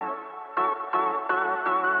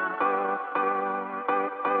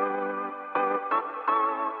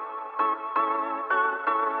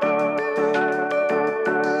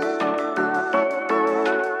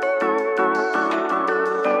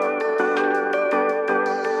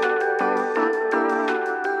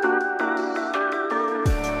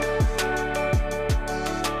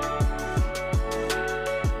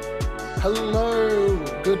Hello,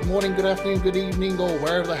 good morning, good afternoon, good evening, or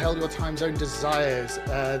wherever the hell your time zone desires.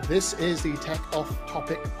 This is the Tech Off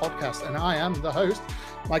Topic podcast, and I am the host,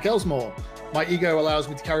 Mike Elsmore. My ego allows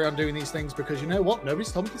me to carry on doing these things because you know what?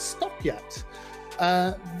 Nobody's told me to stop yet.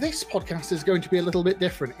 This podcast is going to be a little bit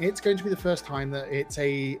different. It's going to be the first time that it's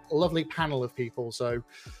a lovely panel of people, so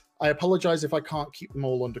I apologize if I can't keep them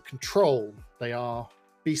all under control. They are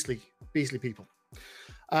beastly people.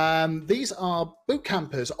 These are boot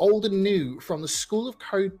campers, old and new, from the School of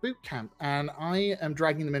Code Bootcamp, and I am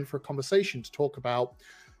dragging them in for a conversation to talk about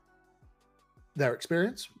their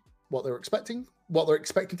experience, what they're expecting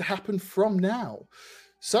to happen from now.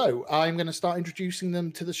 So I'm going to start introducing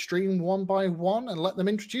them to the stream one by one and let them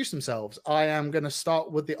introduce themselves. I am going to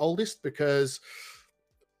start with the oldest because,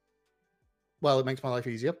 well, it makes my life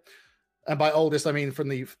easier. And by oldest, I mean from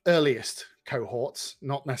the earliest cohorts,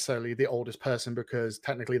 not necessarily the oldest person, because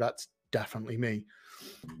technically that's definitely me.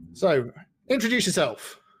 So, introduce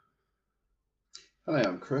yourself. Hi,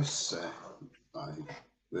 I'm Chris. I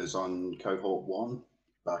was on cohort 1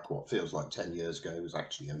 back what feels like 10 years ago. It was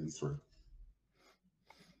actually only 3.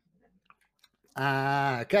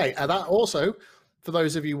 Okay. That also, for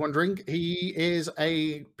those of you wondering, he is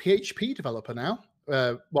a PHP developer now.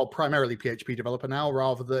 Well, primarily PHP developer now,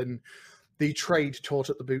 rather than the trade taught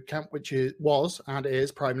at the bootcamp, which was and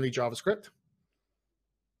is primarily JavaScript.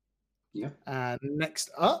 Yeah. And next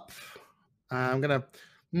up, I'm gonna.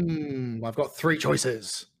 I've got 3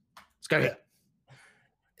 choices. Let's go here.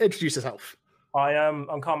 Introduce yourself. I'm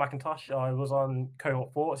Carl McIntosh. I was on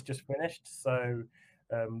cohort 4. It's just finished, so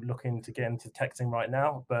looking to get into texting right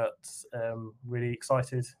now, but really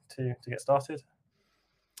excited to get started.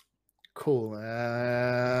 Cool.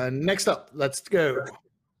 Next up, let's go.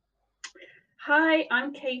 Hi,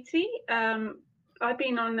 I'm Katie. I've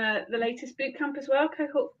been on the latest bootcamp as well,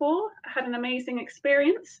 cohort 4. I had an amazing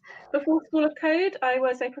experience. Before School of Code, I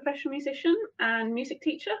was a professional musician and music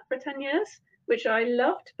teacher for 10 years, which I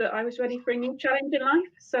loved, but I was ready for a new challenge in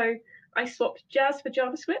life. So I swapped jazz for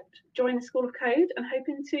JavaScript, joined the School of Code, and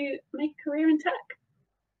hoping to make a career in tech.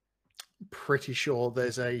 Pretty sure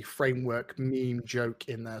there's a framework meme joke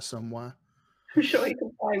in there somewhere. I'm sure you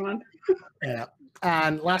can find one. Yeah.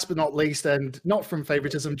 And last but not least, and not from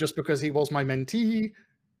favoritism, just because he was my mentee,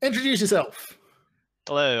 introduce yourself.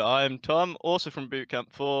 Hello, I'm Tom, also from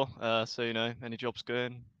Bootcamp 4. So, you know, any jobs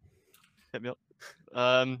going, hit me up.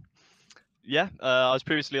 I was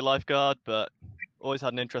previously a lifeguard, but always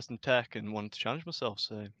had an interest in tech and wanted to challenge myself.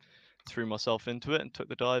 So threw myself into it and took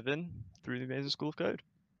the dive in through the amazing School of Code.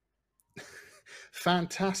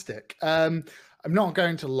 Fantastic. I'm not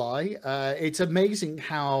going to lie. It's amazing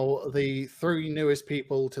how the 3 newest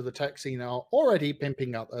people to the tech scene are already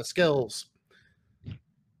pimping out their skills.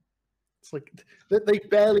 It's like they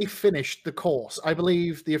barely finished the course. I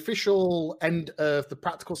believe the official end of the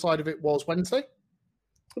practical side of it was Wednesday.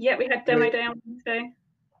 Yeah, we had demo day on Wednesday.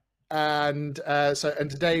 And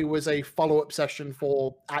today was a follow-up session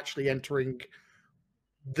for actually entering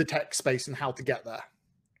the tech space and how to get there.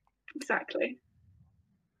 Exactly.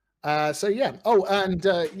 Yes,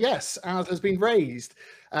 as has been raised,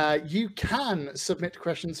 you can submit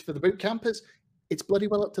questions for the boot campers. It's bloody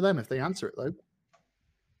well up to them if they answer it, though.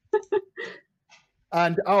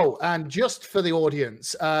 and just for the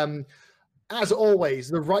audience, as always,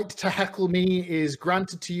 the right to heckle me is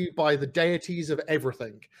granted to you by the deities of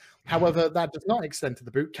everything. However, that does not extend to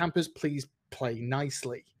the boot campers. Please play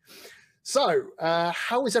nicely. So,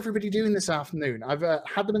 how is everybody doing this afternoon? I've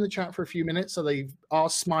had them in the chat for a few minutes, so they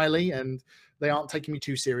are smiley and they aren't taking me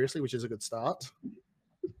too seriously, which is a good start.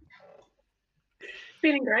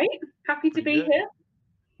 Feeling great. Happy to be here.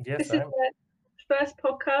 Yes, this is the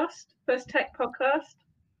first tech podcast.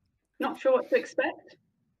 Not sure what to expect.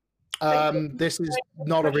 This is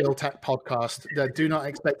not a real tech podcast. Do not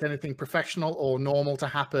expect anything professional or normal to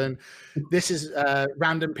happen. This is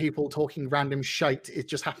random people talking random shite. It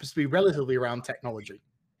just happens to be relatively around technology.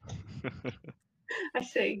 I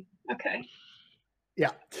see. Okay.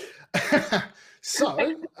 Yeah.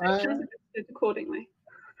 So, accordingly.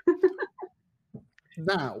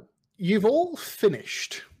 Now, you've all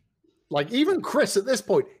finished. Like, even Chris at this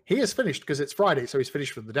point, he is finished because it's Friday, so he's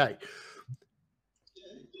finished for the day.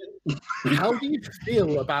 How do you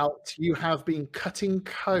feel about you have been cutting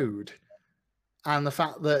code and the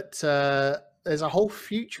fact that there's a whole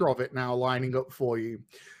future of it now lining up for you?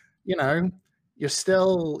 You know, you're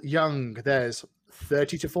still young. There's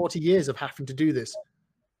 30 to 40 years of having to do this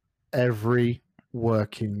every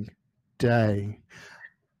working day.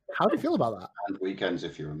 How do you feel about that? And weekends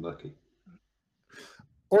if you're unlucky.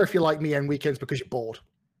 Or if you're like me, and weekends because you're bored.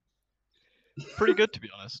 Pretty good, to be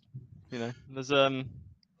honest. You know, there's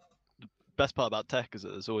best part about tech is that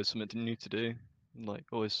there's always something new to do, and, like,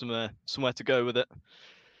 always somewhere to go with it.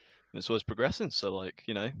 And it's always progressing. So, like,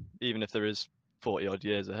 you know, even if there is 40 odd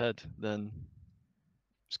years ahead, then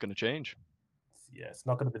it's going to change. Yeah, it's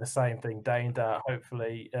not going to be the same thing day in day out.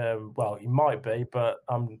 Hopefully, well, you might be, but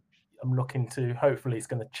I'm looking to. Hopefully, it's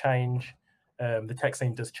going to change. The tech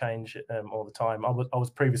scene does change all the time. I was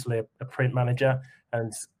previously a print manager,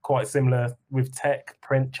 and quite similar with tech.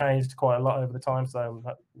 Print changed quite a lot over the time, so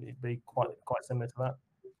it'd be quite similar to that.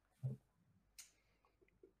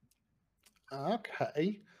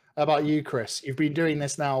 Okay. How about you, Chris? You've been doing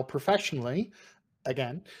this now professionally,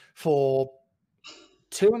 again, for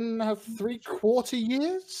 2.5, 3/4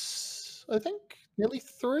 years, I think. Nearly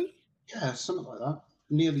 3? Yeah, something like that.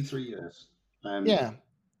 Nearly 3 years. Yeah.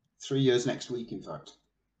 3 years next week, in fact.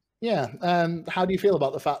 Yeah. How do you feel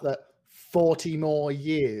about the fact that 40 more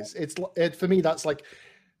years? For me, that's like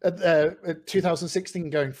 2016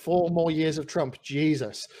 going 4 more years of Trump.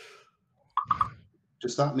 Jesus.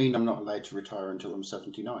 Does that mean I'm not allowed to retire until I'm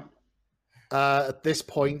 79? At this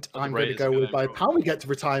point, I'm going to go with by the time we get to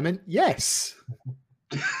retirement, yes.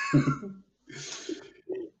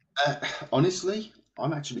 Honestly,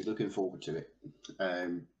 I'm actually looking forward to it.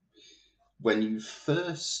 When you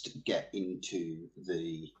first get into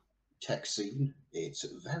the tech scene, it's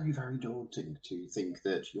very, very daunting to think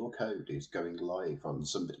that your code is going live on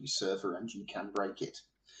somebody's server and you can break it,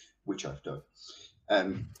 which I've done.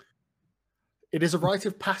 It is a rite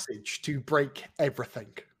of passage to break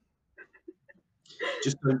everything.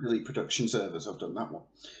 Just don't delete production servers. I've done that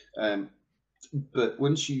one. But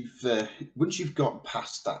once you've got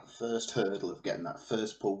past that first hurdle of getting that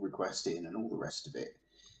first pull request in and all the rest of it,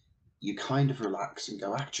 you kind of relax and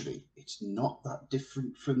go, actually, it's not that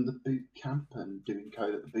different from the boot camp and doing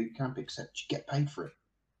code at the boot camp, except you get paid for it,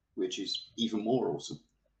 which is even more awesome.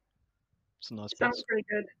 It's a nice Sounds pretty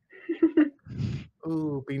good.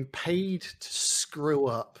 Ooh, being paid to screw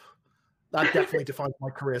up. That definitely defines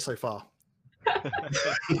my career so far.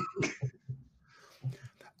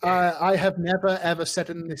 I have never, ever said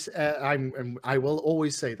in this, I will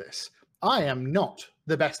always say this, I am not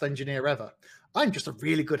the best engineer ever. I'm just a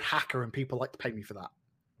really good hacker and people like to pay me for that.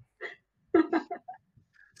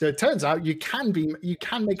 So it turns out you can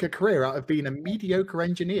make a career out of being a mediocre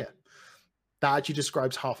engineer. That actually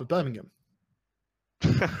describes half of Birmingham.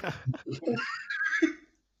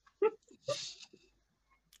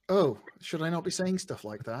 Oh, should I not be saying stuff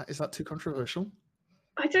like that? Is that too controversial?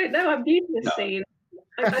 I don't know. I'm new to this scene.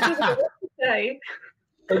 I don't know what to say.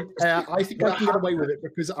 I think I can get away with it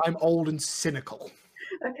because I'm old and cynical.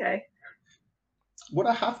 Okay. What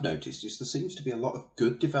I have noticed is there seems to be a lot of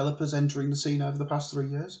good developers entering the scene over the past 3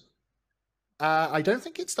 years. I don't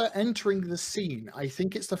think it's they're entering the scene. I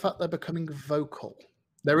think it's the fact they're becoming vocal.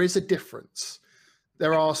 There is a difference.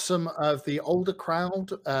 There are some of the older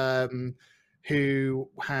crowd who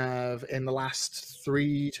have, in the last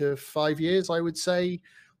 3 to 5 years, I would say,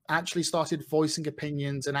 actually started voicing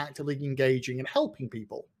opinions and actively engaging and helping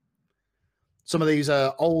people. Some of these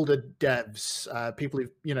are older devs, people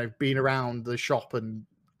who've been around the shop and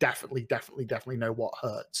definitely know what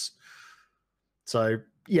hurts. So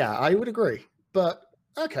yeah, I would agree. But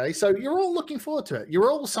okay, so you're all looking forward to it. You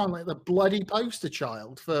all sound like the bloody poster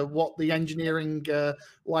child for what the engineering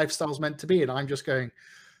lifestyle's meant to be, and I'm just going,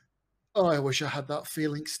 oh, I wish I had that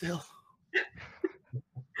feeling still.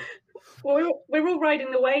 Well, we're all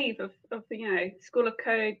riding the wave of School of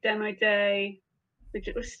Code, demo day.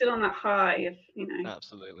 We're still on that high of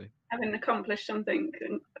absolutely having accomplished something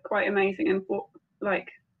quite amazing in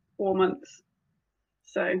 4 months.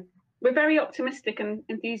 So we're very optimistic and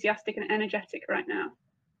enthusiastic and energetic right now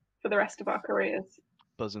for the rest of our careers.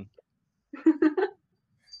 Buzzing.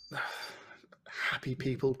 Happy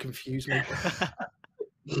people confuse me.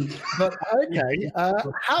 But okay,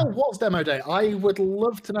 how was demo day? I would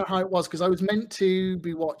love to know how it was because I was meant to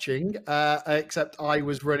be watching, except I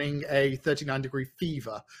was running a 39-degree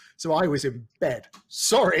fever, so I was in bed.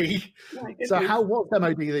 Sorry. So how was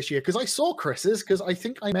demo day this year? Because I saw Chris's, because I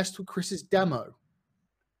think I messed with Chris's demo.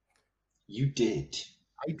 You did.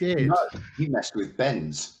 I did. No, you messed with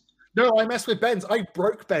Ben's. No, I messed with Ben's. I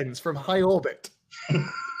broke Ben's from high orbit.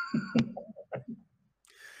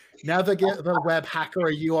 Never give the web hacker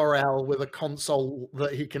a URL with a console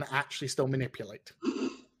that he can actually still manipulate.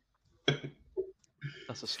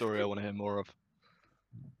 That's a story I want to hear more of.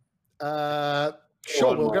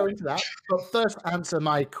 Sure, we'll go into that. But first, answer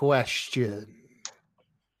my question.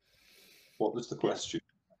 What was the question?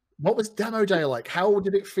 What was demo day like? How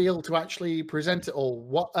did it feel to actually present it all?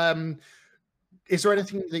 What is there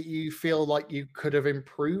anything that you feel like you could have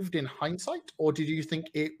improved in hindsight, or did you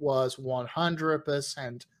think it was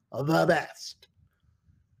 100% the best.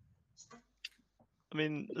 I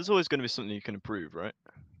mean, there's always going to be something you can improve, right?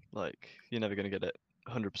 Like, you're never going to get it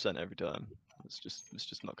 100% every time. It's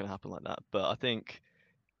just not going to happen like that. But I think,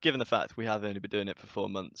 given the fact we have only been doing it for 4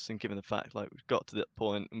 months, and given the fact like we've got to that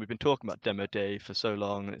point, and we've been talking about demo day for so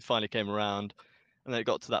long, and it finally came around, and then it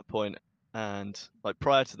got to that point, and like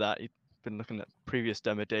prior to that, you've been looking at previous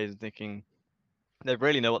demo days and thinking they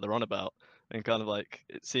really know what they're on about, and kind of like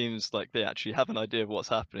it seems like they actually have an idea of what's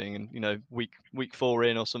happening, and you know, week 4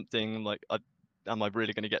 in or something, like am I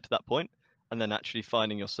really going to get to that point? And then actually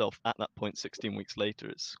finding yourself at that point 16 weeks later,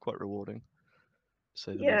 it's quite rewarding, to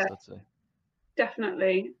say the least, I'd say.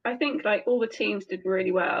 Definitely. I think like all the teams did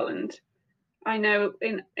really well, and I know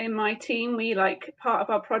in my team we like part of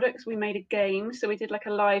our products we made a game, so we did like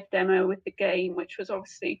a live demo with the game, which was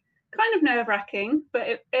obviously kind of nerve-wracking,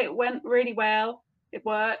 but it went really well. It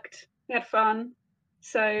worked. We had fun.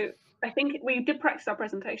 So I think we did practice our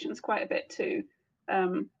presentations quite a bit too,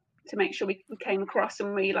 to make sure we came across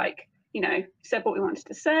and we like, you know, said what we wanted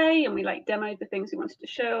to say, and we like demoed the things we wanted to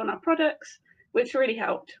show on our products, which really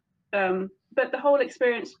helped. But the whole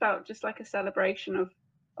experience felt just like a celebration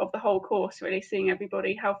of the whole course, really seeing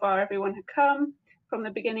everybody, how far everyone had come from the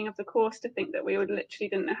beginning of the course, to think that we would literally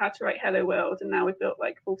didn't know how to write Hello World, and now we've built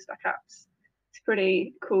like full stack apps. It's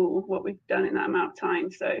pretty cool what we've done in that amount of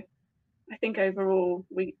time. So I think overall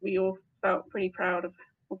we all felt pretty proud of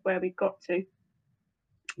where we got to.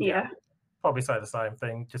 Yeah. Probably say the same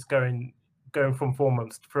thing, just going from 4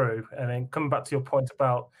 months through, and then coming back to your point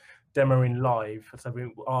about demoing live. So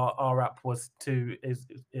our app was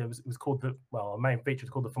called our main feature was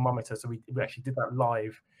called the thermometer. So we actually did that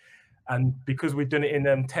live, and because we've done it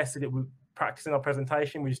in tested it with practicing our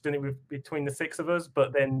presentation, we just done it between the 6 of us.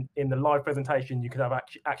 But then in the live presentation, you could have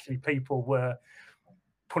actually people were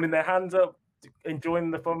putting their hands up, enjoying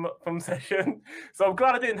the thumb session. So I'm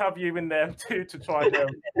glad I didn't have you in there too to try.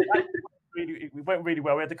 It went really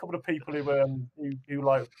well. We had a couple of people who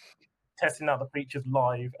like testing out the features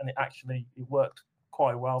live, and it worked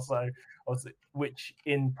quite well. So which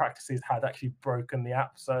in practices had actually broken the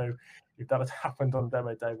app. So if that had happened on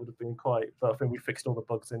demo day, would have been quite. But I think we fixed all the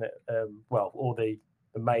bugs in it. All the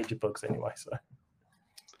major bugs anyway. So.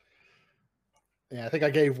 Yeah, I think I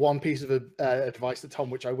gave one piece of advice to Tom,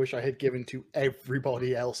 which I wish I had given to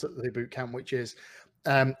everybody else at the bootcamp, which is,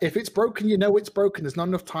 if it's broken, you know it's broken. There's not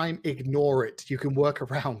enough time. Ignore it. You can work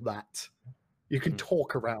around that. You can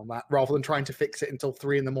talk around that rather than trying to fix it until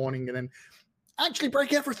 3 in the morning and then actually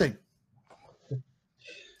break everything.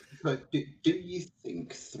 But do you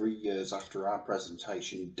think 3 years after our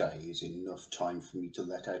presentation day is enough time for me to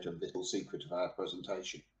let out a little secret of our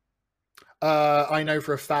presentation? I know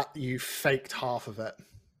for a fact that you faked half of it.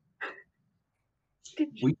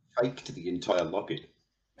 We faked the entire login.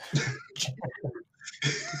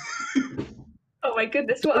 Oh my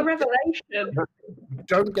goodness, what a revelation.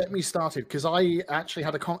 Don't get me started, because I actually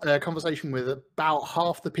had a conversation with about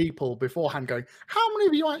half the people beforehand going, how many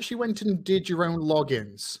of you actually went and did your own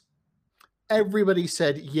logins? Everybody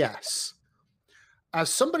said yes. As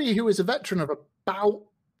somebody who is a veteran of about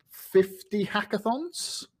 50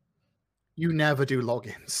 hackathons, you never do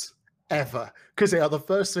logins, ever, because they are the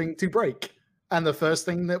first thing to break and the first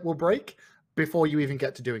thing that will break before you even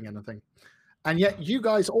get to doing anything. And yet you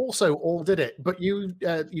guys also all did it, but you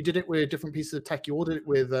did it with different pieces of tech. You all did it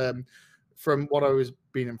with, from what I was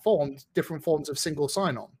being informed, different forms of single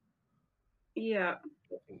sign-on. Yeah,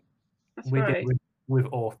 that's we right. did with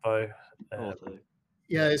Ortho.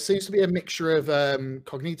 Yeah, it seems to be a mixture of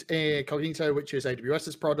Cognito, which is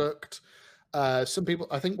AWS's product. Some people,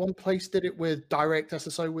 I think one place did it with direct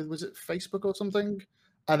SSO with, was it Facebook or something?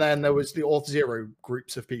 And then there was the Auth0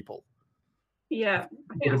 groups of people. Yeah,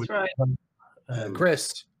 I think that's right.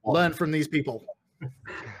 Chris, learn from these people.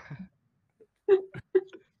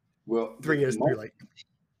 Well, 3 years too late.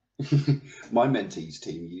 My mentees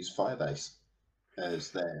team use Firebase as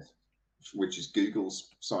theirs, which is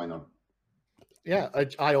Google's sign-on. Yeah,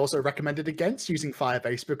 I also recommended against using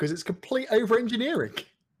Firebase because it's complete over-engineering.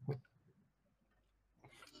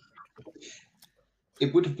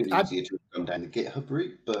 It would have been easier to have gone down the GitHub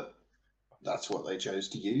route, but that's what they chose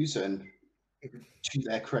to use, and to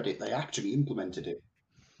their credit, they actually implemented it.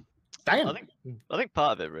 Damn. I think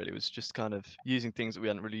part of it really was just kind of using things that we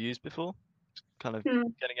hadn't really used before, kind of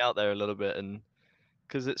getting out there a little bit, and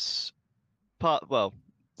because it's a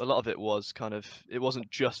lot of it was kind of, it wasn't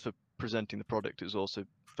just for presenting the product, it was also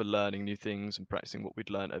for learning new things and practicing what we'd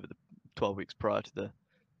learned over the 12 weeks prior to the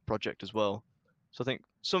project as well. So I think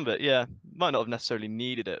some of it, yeah, might not have necessarily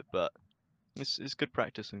needed it, but it's good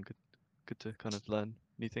practice and good to kind of learn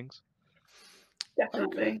new things.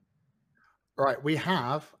 Definitely. Right, we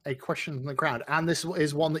have a question from the crowd, and this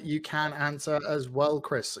is one that you can answer as well,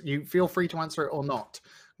 Chris. You feel free to answer it or not.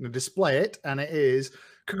 I'm going to display it, and it is,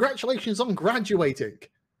 congratulations on graduating.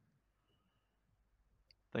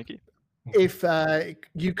 Thank you. If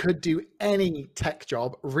you could do any tech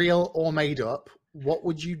job, real or made up, what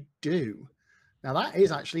would you do? Now, that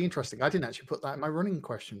is actually interesting. I didn't actually put that in my running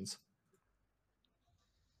questions.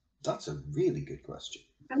 That's a really good question.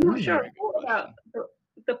 I'm not sure I thought about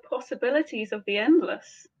the possibilities of the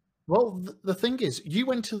endless. Well, the thing is, you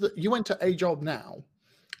went to a job now.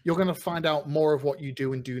 You're going to find out more of what you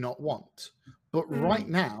do and do not want. But right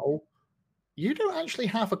now, you don't actually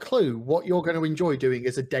have a clue what you're going to enjoy doing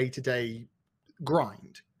as a day-to-day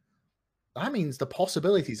grind. That means the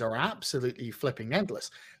possibilities are absolutely flipping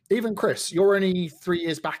endless. Even Chris, you're only 3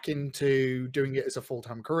 years back into doing it as a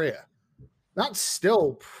full-time career. That's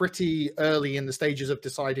still pretty early in the stages of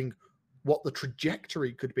deciding what the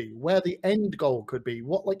trajectory could be, where the end goal could be,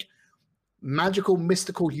 what like magical,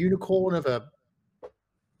 mystical unicorn of a,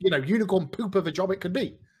 unicorn poop of a job it could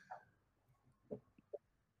be.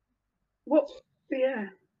 What? Yeah.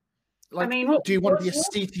 Like, I mean, do you want to be a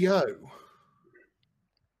CTO?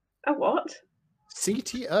 A what?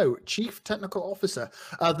 CTO, Chief Technical Officer.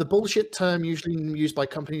 The bullshit term usually used by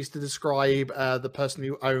companies to describe the person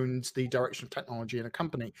who owns the direction of technology in a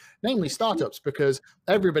company, namely startups, because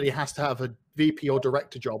everybody has to have a VP or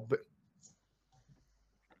director job. But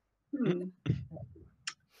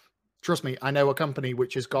trust me, I know a company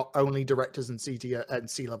which has got only directors and CTO and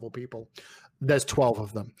C-level people. There's 12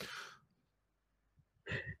 of them.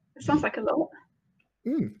 It sounds like a lot.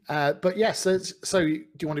 But yes, so do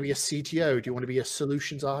you want to be a CTO? Do you want to be a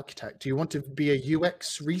solutions architect? Do you want to be a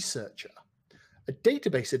UX researcher, a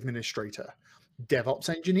database administrator, DevOps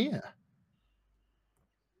engineer? I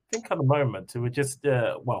think at the moment we're just,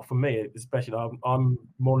 well, for me especially, I'm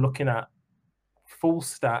more looking at full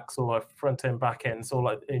stacks or like front end, back end. So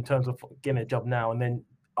like in terms of getting a job now, and then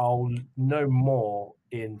I'll know more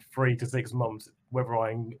in 3 to 6 months whether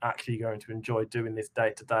I'm actually going to enjoy doing this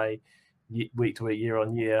day to day, week to week, year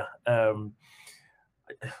on year. A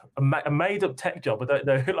made up tech job, I don't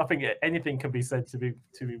know. I think anything can be said to be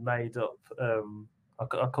made up.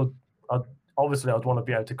 Obviously I'd want to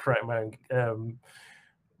be able to create my own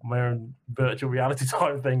virtual reality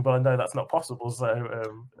type thing, but I know that's not possible.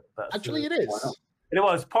 So actually, it is. It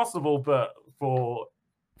was possible, but for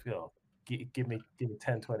give me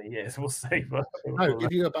 10, 20 years, we'll see. But no,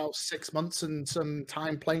 give you about 6 months and some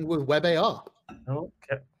time playing with WebAR.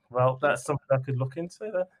 Okay. Well, that's something I could look into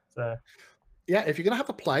then. So. Yeah, if you're going to have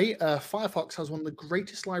a play, Firefox has one of the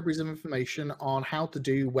greatest libraries of information on how to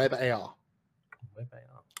do WebAR.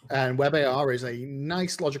 And WebAR is a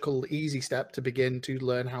nice, logical, easy step to begin to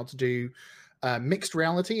learn how to do mixed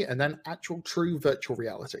reality and then actual true virtual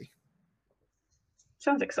reality.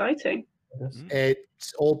 Sounds exciting.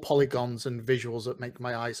 It's all polygons and visuals that make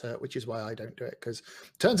my eyes hurt, which is why I don't do it, because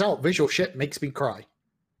turns out visual shit makes me cry.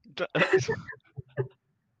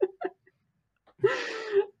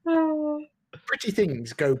 Pretty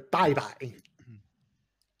things go bye-bye.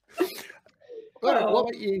 Well, what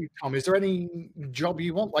about you, Tom? Is there any job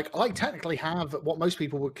you want? Like, I technically have what most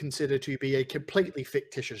people would consider to be a completely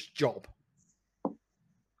fictitious job.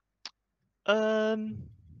 I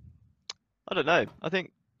don't know. I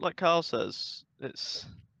think, like Carl says, it's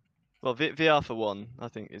VR for one. I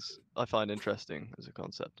think I find interesting as a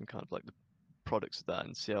concept and kind of like the products of that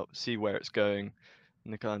and see where it's going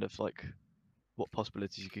and the kind of like what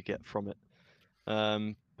possibilities you could get from it.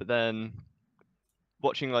 But then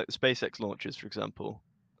watching like the SpaceX launches, for example,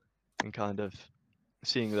 and kind of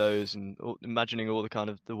seeing those and imagining all the kind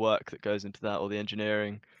of the work that goes into that, or the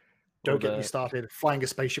engineering. Don't get me started. Flying a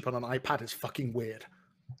spaceship on an iPad is fucking weird.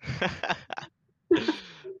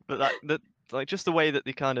 But that like just the way that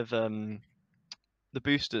the kind of the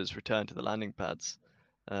boosters return to the landing pads,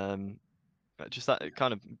 just that it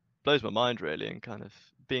kind of blows my mind really, and kind of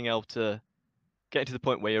being able to get to the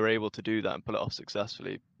point where you're able to do that and pull it off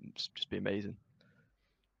successfully, just be amazing.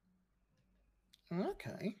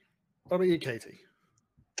 Okay. What about you, Katie?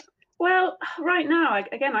 Well, right now,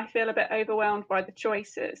 I feel a bit overwhelmed by the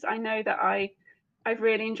choices. I know that I've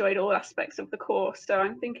really enjoyed all aspects of the course, so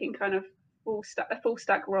I'm thinking kind of a full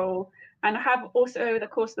stack role. And I have also, over the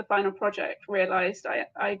course of the final project, realised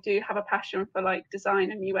I do have a passion for like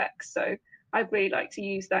design and UX. So I'd really like to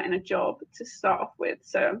use that in a job to start off with.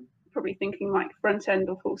 So I'm probably thinking like front end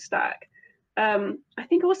or full stack. I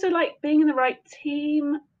think also like being in the right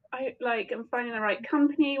team. I'm finding the right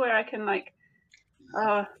company where I can like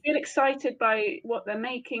feel excited by what they're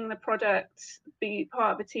making, the product, be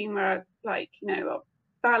part of a team where like,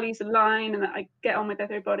 values align and that I get on with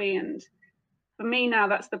everybody and for me now,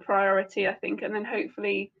 that's the priority, I think. And then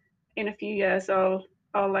hopefully in a few years, I'll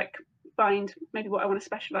like find maybe what I want to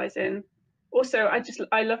specialize in. Also,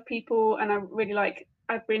 I love people, and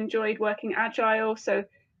I've enjoyed working agile. So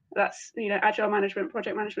that's, agile management,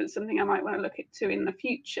 project management is something I might want to look into in the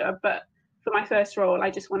future. But for my first role, I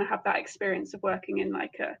just want to have that experience of working in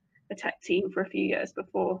like a tech team for a few years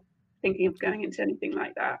before thinking of going into anything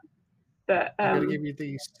like that. But I'm going to give you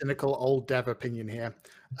the cynical old dev opinion here.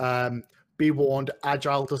 Be warned,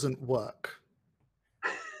 agile doesn't work.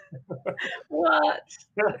 What?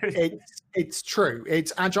 It's true.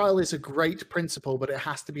 Agile is a great principle, but it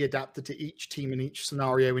has to be adapted to each team and each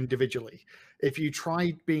scenario individually. If you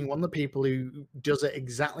try being one of the people who does it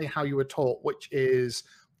exactly how you were taught, which is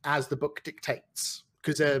as the book dictates,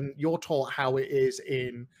 because you're taught how it is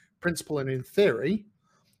in principle and in theory.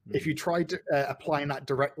 If you try applying that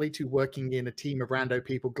directly to working in a team of rando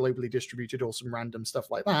people, globally distributed, or some random stuff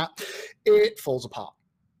like that, it falls apart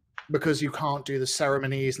because you can't do the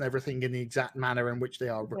ceremonies and everything in the exact manner in which they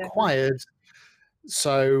are required.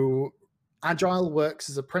 So agile works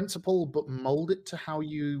as a principle, but mold it to how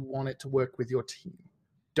you want it to work with your team.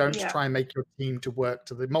 Don't try and make your team to work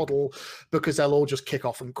to the model, because they'll all just kick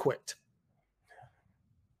off and quit.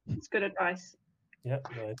 It's good advice. Yep.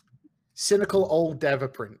 Right. Cynical old dev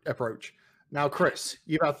approach. Now, Chris,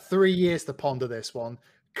 you've had 3 years to ponder this one.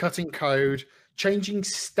 Cutting code, changing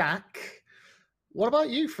stack. What about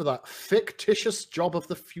you for that fictitious job of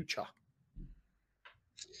the future?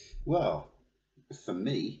 Well, for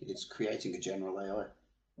me, it's creating a general AI.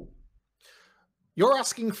 You're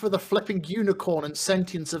asking for the flipping unicorn and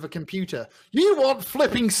sentience of a computer. You want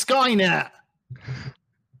flipping Skynet!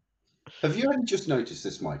 Have you only just noticed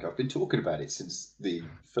this, Mike? I've been talking about it since the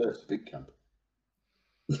first big camp.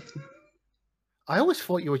 I always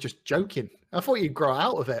thought you were just joking. I thought you'd grow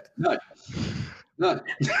out of it. No. The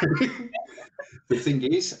thing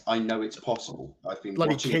is, I know it's possible. I've been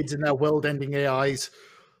Bloody watching kids and their world-ending AIs.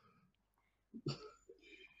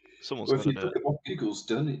 Someone's if got you to do look it. at what Google's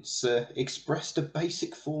done, it's expressed a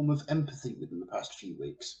basic form of empathy within the past few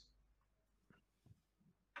weeks.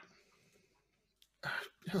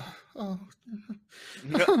 Oh.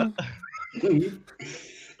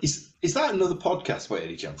 Is that another podcast by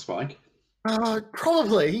any chance, Mike?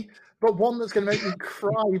 Probably, but one that's going to make me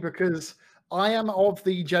cry, because I am of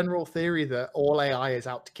the general theory that all AI is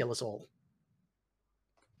out to kill us all.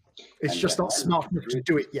 It's just not smart enough to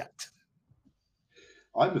do it yet.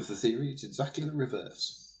 I'm of the theory it's exactly the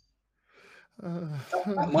reverse.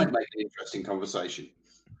 That might make an interesting conversation.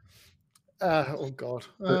 Oh God!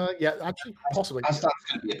 Yeah, actually, possibly. As that's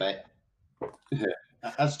going to be about,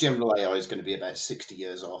 as general AI is going to be about 60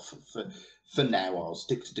 years off. For now, I'll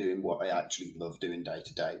stick to doing what I actually love doing day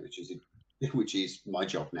to day, which is my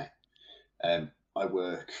job now. I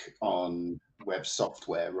work on web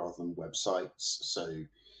software rather than websites, so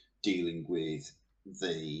dealing with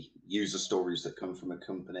the user stories that come from a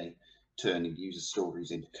company, turning user stories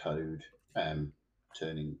into code,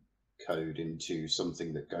 turning code into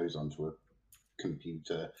something that goes onto a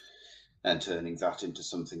computer, and turning that into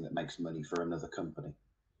something that makes money for another company.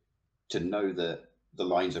 To know that the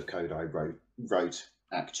lines of code I wrote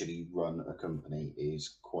actually run a company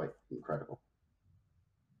is quite incredible.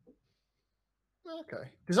 Okay.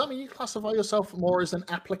 Does that mean you classify yourself more as an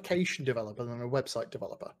application developer than a website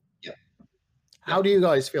developer? Yeah. How do you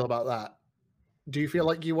guys feel about that? Do you feel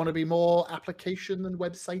like you want to be more application than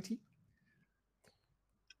websitey?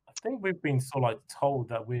 I think we've been sort of like told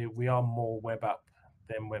that we are more web app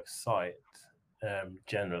than website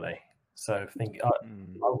generally. So I think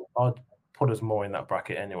I'd put us more in that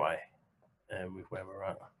bracket anyway, with where we're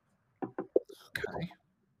at. Okay.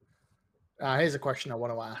 Here's a question I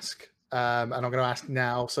want to ask, and I'm going to ask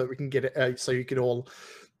now so we can get it, so you can all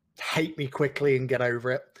hate me quickly and get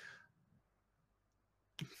over it.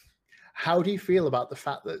 How do you feel about the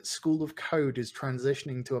fact that School of Code is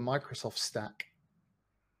transitioning to a Microsoft stack?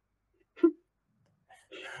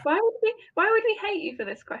 Why would we hate you for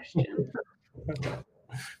this question?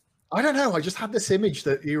 I don't know. I just had this image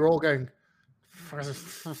that you're all going,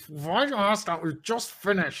 why do you ask that? We've just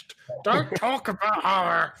finished. Don't talk about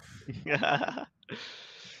our...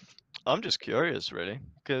 I'm just curious, really,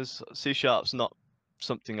 because C#'s not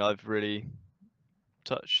something I've really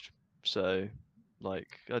touched. So,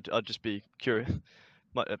 like, I'd just be curious.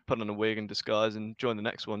 Might put on a wig and disguise and join the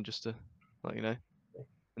next one just to, like, in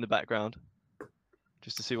the background,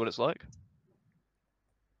 just to see what it's like.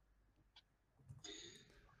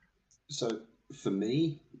 So for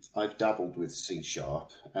me, I've dabbled with C#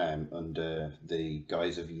 under the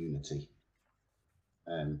guise of Unity.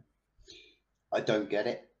 I don't get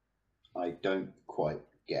it. I don't quite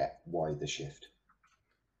get why the shift.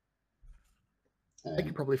 I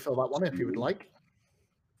could probably fill that one if you would like.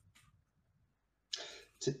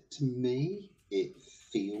 To me, it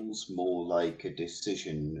feels more like a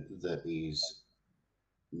decision that is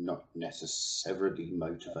not necessarily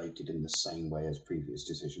motivated in the same way as previous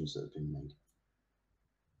decisions that have been made.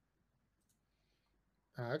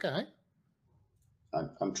 Okay.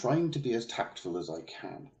 I'm trying to be as tactful as I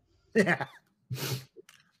can. Yeah.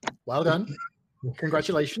 Well done.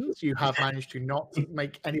 Congratulations. You have managed to not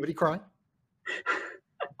make anybody cry.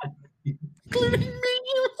 Including me.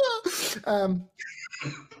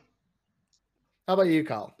 How about you,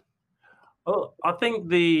 Carl? Well, I think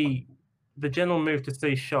the general move to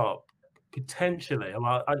C# potentially, and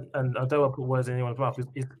I don't want to put words in anyone's mouth,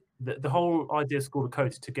 is the whole idea of School of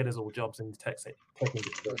Code is to get us all jobs in the tech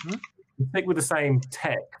industry. Mm-hmm. You stick with the same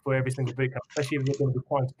tech for every single bootcamp, especially if you're going to be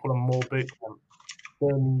trying to pull on more bootcamp,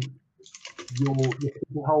 then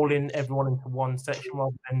you're holding everyone into one section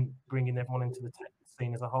rather than bringing everyone into the tech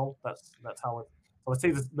scene as a whole. That's how I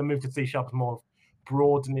see the move to C# as more of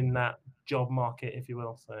broadening that job market, if you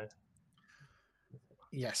will. So.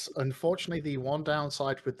 Yes, unfortunately, the one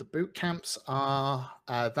downside with the boot camps are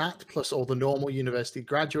that, plus all the normal university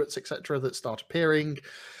graduates, etc., that start appearing,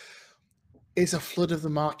 is a flood of the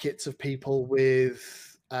markets of people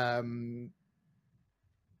with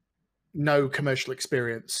no commercial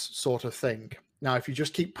experience sort of thing. Now, if you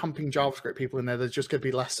just keep pumping JavaScript people in there, there's just going to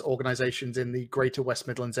be less organizations in the greater West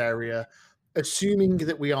Midlands area, assuming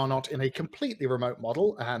that we are not in a completely remote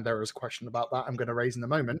model, and there is a question about that I'm going to raise in a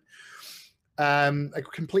moment. A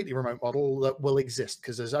completely remote model that will exist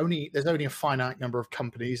because there's only a finite number of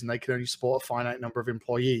companies and they can only support a finite number of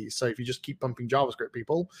employees. So if you just keep pumping JavaScript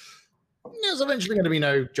people, there's eventually going to be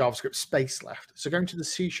no JavaScript space left. So going to the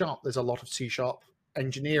C#, there's a lot of C#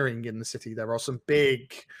 engineering in the city. There are some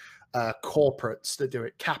big corporates that do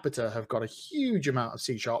it. Capita have got a huge amount of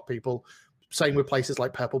C# people. Same with places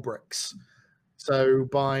like Purple Bricks. So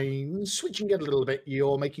by switching it a little bit,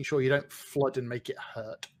 you're making sure you don't flood and make it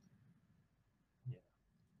hurt.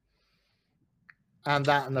 And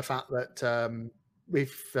that, and the fact that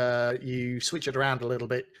if you switch it around a little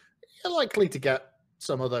bit, you're likely to get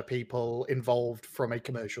some other people involved from a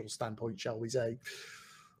commercial standpoint, shall we say.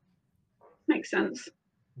 Makes sense.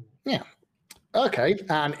 Yeah. Okay.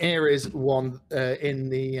 And here is one in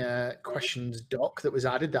the questions doc that was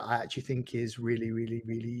added that I actually think is really, really,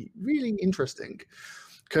 really, really interesting.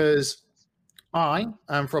 Because I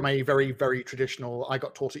am from a very, very traditional, I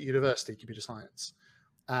got taught at university, computer science.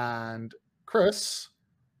 And Chris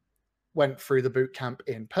went through the boot camp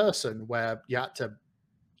in person where you had to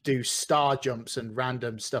do star jumps and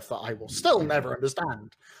random stuff that I will still never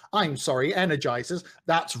understand. I'm sorry, Energizers,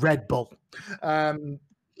 that's Red Bull. There's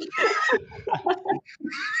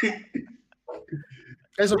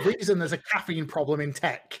a reason there's a caffeine problem in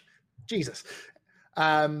tech. Jesus.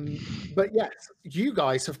 But yes, you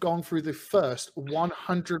guys have gone through the first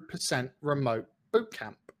 100% remote boot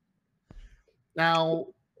camp. Now,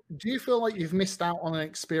 do you feel like you've missed out on an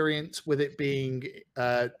experience with it being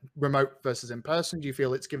remote versus in person? Do you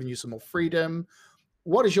feel it's given you some more freedom?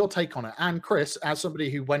 What is your take on it? And Chris, as somebody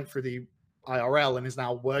who went through the IRL and is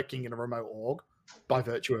now working in a remote org by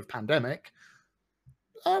virtue of pandemic,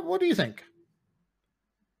 what do you think?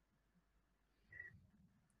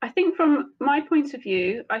 I think from my point of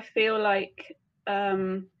view, I feel like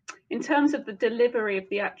in terms of the delivery of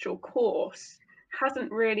the actual course,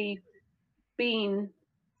 hasn't really been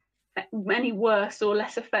any worse or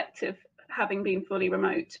less effective having been fully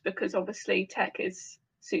remote, because obviously tech is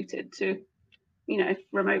suited to,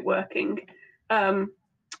 remote working.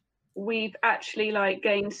 We've actually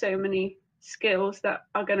gained so many skills that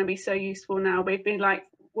are going to be so useful now. We've been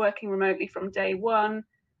working remotely from day one.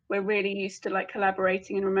 We're really used to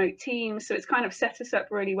collaborating in remote teams. So it's kind of set us up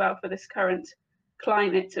really well for this current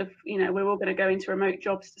climate of, we're all going to go into remote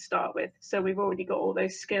jobs to start with. So we've already got all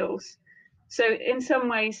those skills. So in some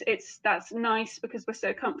ways that's nice because we're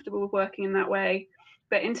so comfortable with working in that way.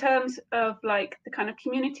 But in terms of the kind of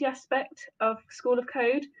community aspect of School of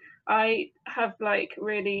Code, I have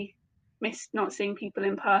really missed not seeing people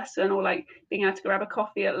in person, or being able to grab a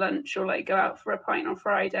coffee at lunch, or go out for a pint on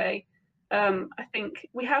Friday. I think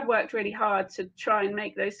we have worked really hard to try and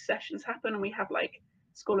make those sessions happen, and we have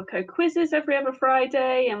School of Code quizzes every other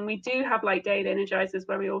Friday, and we do have daily energizers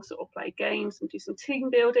where we all sort of play games and do some team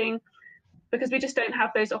building, because we just don't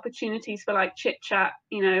have those opportunities for chit chat,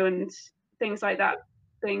 and things like that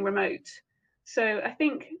being remote. So I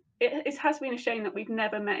think it has been a shame that we've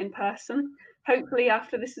never met in person. Hopefully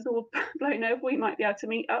after this is all blown over, we might be able to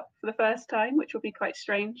meet up for the first time, which will be quite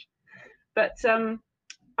strange. But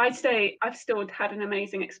I'd say I've still had an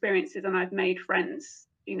amazing experiences, and I've made friends,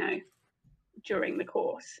 you know, during the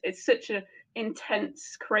course. It's such a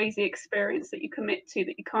intense, crazy experience that you commit to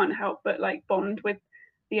that you can't help but like bond with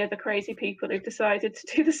the other crazy people who've decided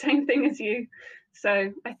to do the same thing as you.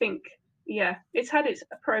 So I think, yeah, it's had its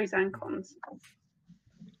pros and cons.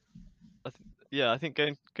 Yeah, I think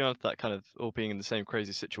going on to that kind of all being in the same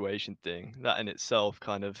crazy situation thing, that in itself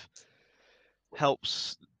kind of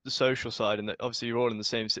helps the social side, and that obviously you're all in the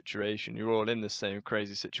same situation. You're all in the same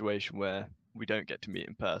crazy situation where we don't get to meet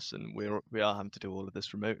in person. We are having to do all of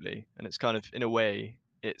this remotely, and it's kind of, in a way,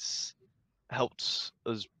 it's helped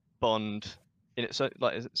us bond in its own,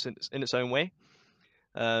 like in its own way.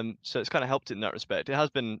 So it's kind of helped in that respect. It has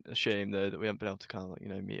been a shame though that we haven't been able to kind of like, you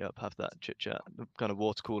know, meet up, have that chit chat, kind of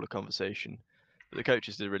water cooler conversation. But the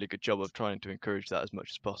coaches did a really good job of trying to encourage that as much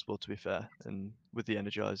as possible, to be fair, and with the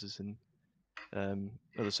energizers and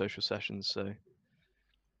other social sessions. So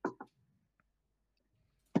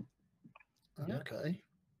Yeah. Okay.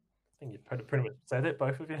 I think you pretty much said it,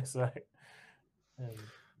 both of you. So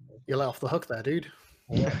You let off the hook there, dude.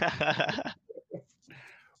 yeah.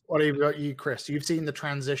 What about you, Chris? You've seen the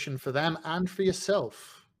transition for them and for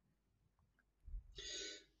yourself.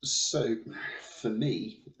 So, for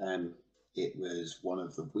me, it was one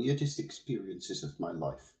of the weirdest experiences of my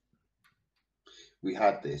life. We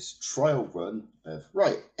had this trial run of,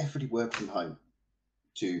 right, everybody work from home,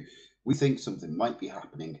 to we think something might be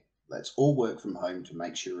happening. Let's all work from home to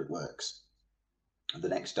make sure it works. The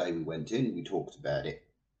next day we went in, we talked about it.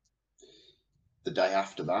 The day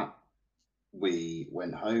after that, we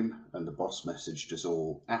went home and the boss messaged us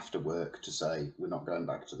all after work to say we're not going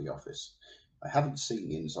back to the office. I haven't seen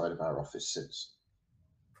the inside of our office since.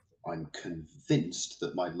 I'm convinced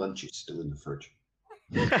that my lunch is still in the fridge.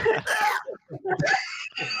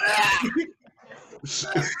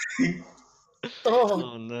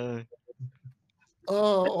 Oh no.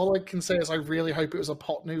 Oh, all I can say is I really hope it was a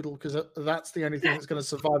pot noodle, because that's the only thing that's going to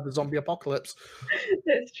survive the zombie apocalypse.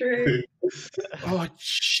 That's true. Oh,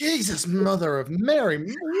 Jesus, Mother of Mary.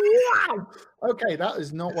 Wow. Okay, that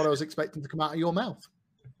is not what I was expecting to come out of your mouth.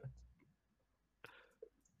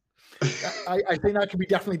 I think that can be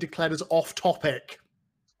definitely declared as off topic.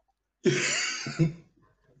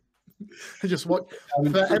 Just what,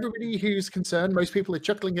 for everybody who's concerned, most people are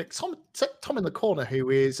chuckling at Tom in the corner, who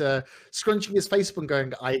is scrunching his face up and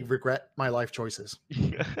going, I regret my life choices.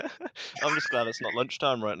 I'm just glad it's not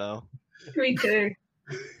lunchtime right now. Me too.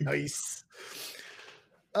 Nice.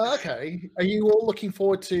 Okay. Are you all looking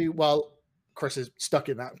forward to, well, Chris is stuck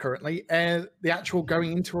in that currently, and the actual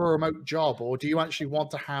going into a remote job, or do you actually want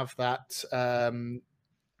to have that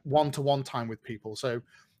one-to-one time with people? So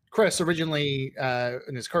Chris originally,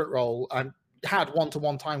 in his current role, had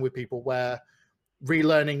one-to-one time with people where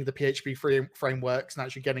relearning the PHP frameworks and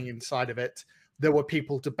actually getting inside of it, there were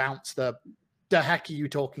people to bounce the heck are you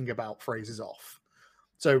talking about phrases off.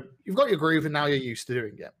 So you've got your groove and now you're used to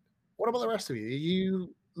doing it. What about the rest of you?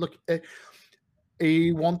 Are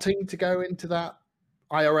you wanting to go into that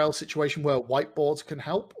IRL situation where whiteboards can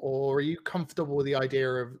help, or are you comfortable with the idea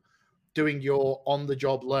of doing your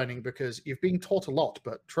on-the-job learning, because you've been taught a lot,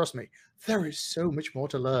 but trust me, there is so much more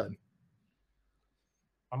to learn?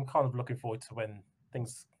 I'm kind of looking forward to when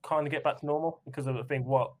things kind of get back to normal, because I think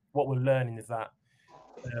what we're learning is that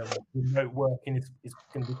remote working is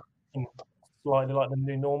going to be slightly like the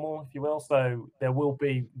new normal, if you will. So there will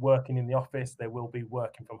be working in the office, there will be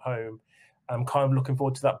working from home. I'm kind of looking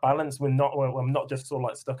forward to that balance. I'm not just sort of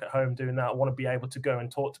like stuck at home doing that. I want to be able to go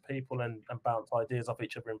and talk to people and bounce ideas off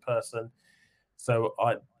each other in person. So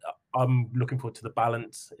I'm looking forward to the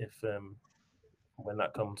balance if when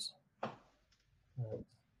that comes.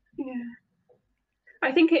 Yeah,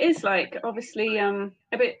 I think it is like obviously a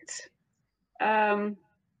bit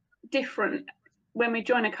different when we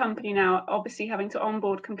join a company now. Obviously, having to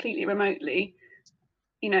onboard completely remotely.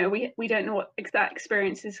 You know, we don't know what that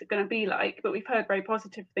experience is going to be like, but we've heard very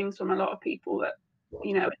positive things from a lot of people that,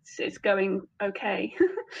 you know, it's going okay.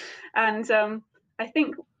 And I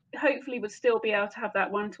think hopefully we'll still be able to have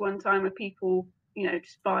that one-to-one time with people, you know,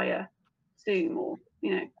 just via Zoom or,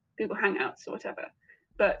 you know, Google Hangouts or whatever.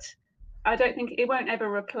 But I don't think it won't ever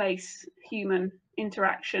replace human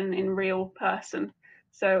interaction in real person.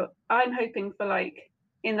 So I'm hoping for, like,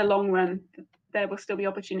 in the long run, there will still be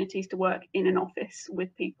opportunities to work in an office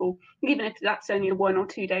with people, even if that's only 1 or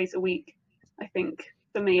 2 days a week. I think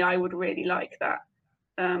for me, I would really like that.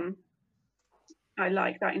 I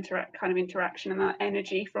like that kind of interaction and that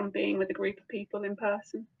energy from being with a group of people in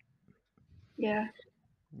person. Yeah.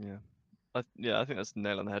 Yeah. I think that's the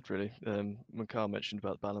nail on the head, really. When Carl mentioned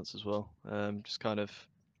about balance as well, just kind of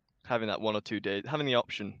having that 1 or 2 days, having the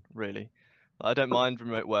option really. I don't mind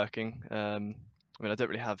remote working. I mean, I don't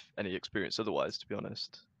really have any experience otherwise, to be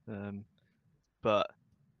honest. But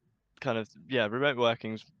kind of, yeah, remote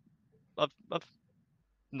working's, I've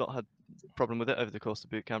not had a problem with it over the course of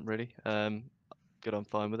boot camp really. Get on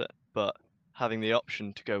fine with it, but having the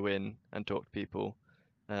option to go in and talk to people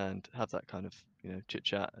and have that kind of, you know, chit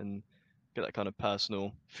chat and get that kind of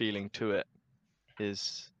personal feeling to it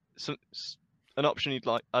is an option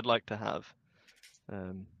I'd like to have.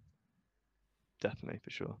 Definitely, for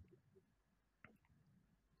sure.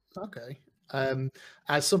 Okay.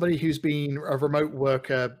 As somebody who's been a remote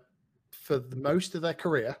worker for the most of their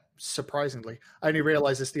career, surprisingly, I only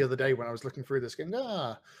realized this the other day when I was looking through this, going,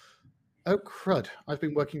 oh crud, I've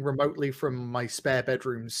been working remotely from my spare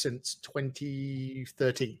bedroom since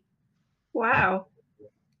 2013. Wow.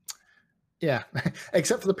 Yeah,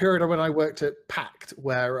 except for the period when I worked at Pact,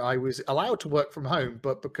 where I was allowed to work from home,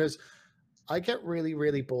 but because I get really,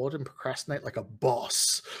 really bored and procrastinate like a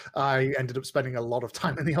boss, I ended up spending a lot of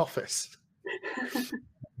time in the office.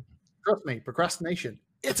 Trust me, procrastination,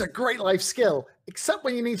 it's a great life skill, except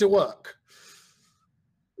when you need to work.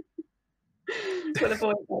 We'll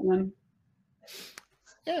avoid that one.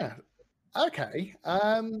 Yeah. Okay.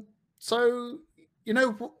 So you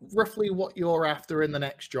know roughly what you're after in the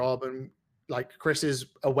next job, and like Chris is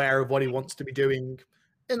aware of what he wants to be doing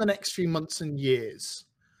in the next few months and years.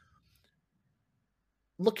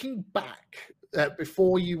 Looking back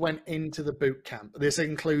before you went into the boot camp, this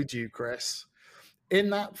includes you, Chris.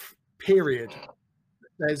 In that period,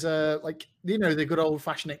 there's like, you know, the good old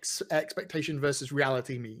fashioned expectation versus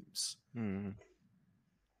reality memes.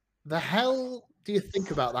 The hell do you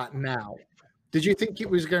think about that now? Did you think it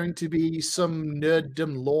was going to be some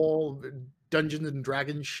nerddom lore, Dungeons and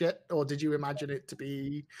Dragons shit, or did you imagine it to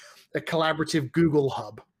be a collaborative Google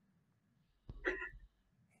hub?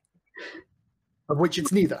 Of which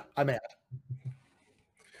it's neither, I may add.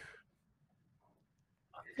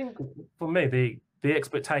 I think for me, the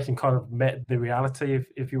expectation kind of met the reality,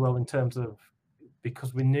 if you will, in terms of,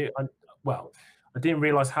 because we knew, I didn't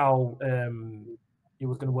realize how it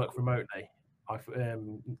was going to work remotely. I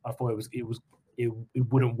thought it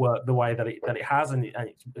wouldn't work the way that it has, and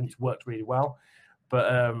it's worked really well.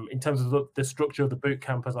 But in terms of the structure of the boot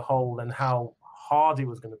camp as a whole and how hard it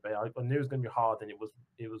was going to be, I knew it was going to be hard, and it was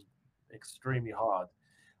extremely hard.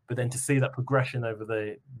 But then to see that progression over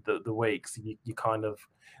the weeks, you kind of,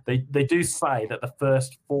 they do say that the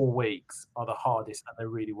first 4 weeks are the hardest, and they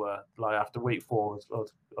really were. Like after week 4,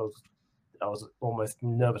 I was almost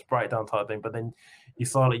nervous breakdown type thing. But then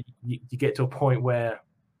you get to a point where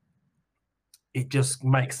it just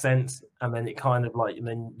makes sense, and then it kind of like, and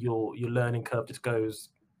then your learning curve just goes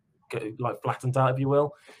like flattens out, if you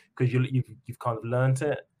will, because you've kind of learned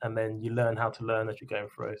it, and then you learn how to learn as you're going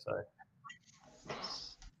through. So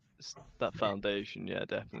it's that foundation, yeah,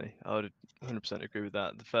 definitely. I would 100% agree with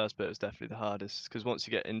that. The first bit was definitely the hardest, because once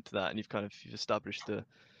you get into that and you've established the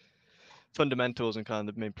fundamentals and kind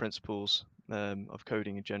of the main principles of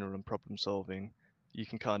coding in general and problem solving, you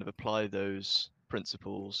can kind of apply those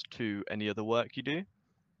principles to any other work you do.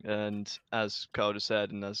 And as Carl just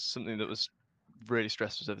said, and as something that was really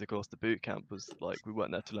stressed over the course of the boot camp, was like, we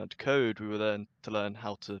weren't there to learn to code, we were there to learn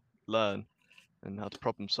how to learn and how to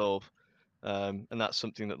problem solve. And that's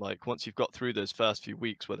something that, like, once you've got through those first few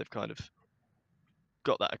weeks where they've kind of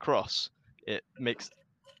got that across, it makes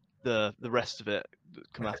the rest of it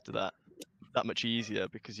come after that much easier,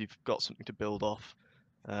 because you've got something to build off,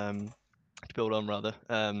 to build on rather,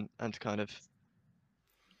 and to kind of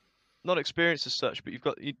not experience as such, but you've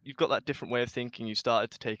got that different way of thinking. You started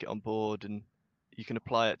to take it on board, and you can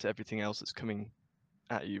apply it to everything else that's coming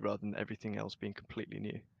at you, rather than everything else being completely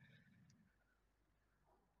new.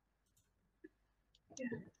 Yeah.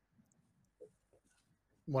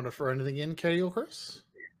 Want to throw anything in, Katie or Chris?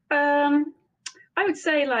 I would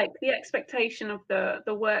say, like, the expectation of the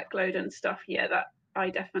workload and stuff, yeah, that I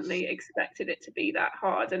definitely expected it to be that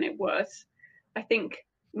hard, and it was. I think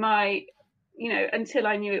until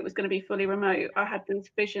I knew it was going to be fully remote, I had these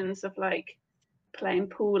visions of like playing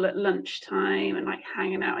pool at lunchtime and like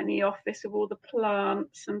hanging out in the office with all the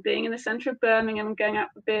plants and being in the centre of Birmingham and going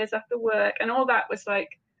out for beers after work, and all that was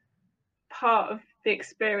like part of the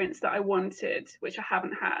experience that I wanted, which I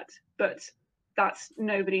haven't had. But that's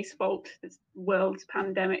nobody's fault. It's world's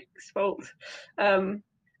pandemic's fault.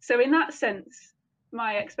 So in that sense,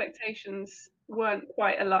 my expectations weren't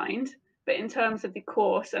quite aligned. But in terms of the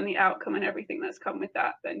course and the outcome and everything that's come with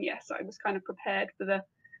that, then yes, I was kind of prepared for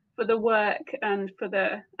the work and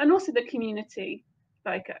also the community.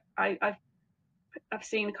 Like I've I've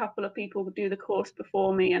seen a couple of people do the course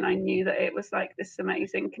before me, and I knew that it was like this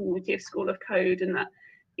amazing community of School of Code, and that,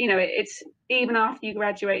 you know, it's even after you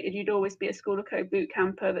graduated, you'd always be a School of Code boot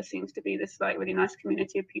camper. There seems to be this like really nice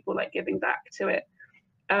community of people like giving back to it.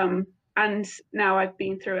 And now I've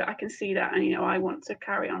been through it, I can see that, and you know, I want to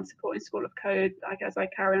carry on supporting School of Code like as I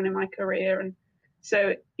carry on in my career. And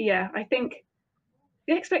so yeah, I think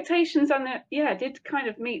the expectations on it, yeah, did kind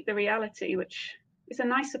of meet the reality, which is a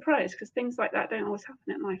nice surprise because things like that don't always happen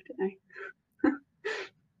in life, do they?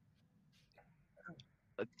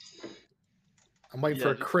 I'm waiting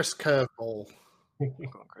for a Chris curveball. Go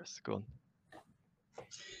on, Chris. Go on.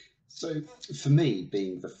 So for me,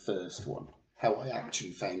 being the first one, how I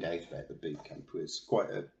actually found out about the boot camp was quite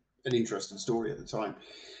an interesting story at the time.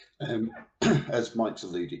 As Mike's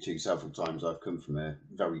alluded to several times, I've come from a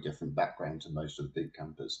very different background to most of the boot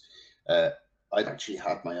campers. I'd actually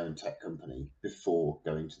had my own tech company before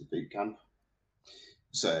going to the boot camp.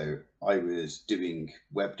 So I was doing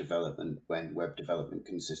web development when web development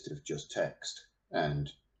consisted of just text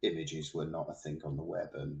and images were not a thing on the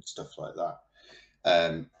web and stuff like that.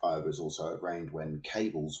 I was also around when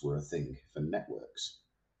cables were a thing for networks.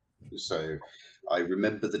 So I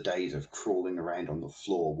remember the days of crawling around on the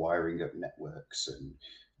floor, wiring up networks, and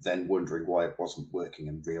then wondering why it wasn't working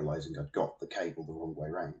and realizing I'd got the cable the wrong way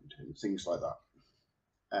around and things like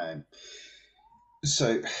that.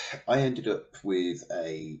 So I ended up with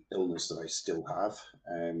a illness that I still have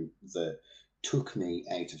that took me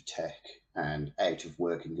out of tech and out of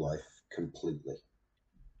working life completely.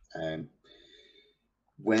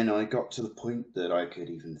 When I got to the point that I could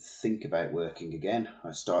even think about working again,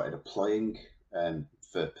 I started applying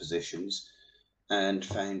for positions and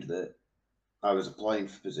found that I was applying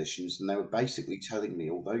for positions and they were basically telling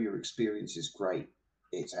me, although your experience is great,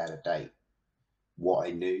 it's out of date. What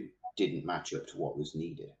I knew didn't match up to what was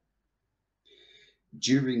needed.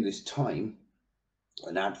 During this time,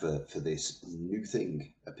 an advert for this new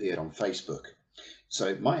thing appeared on Facebook.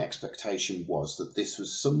 So my expectation was that this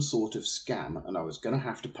was some sort of scam and I was going to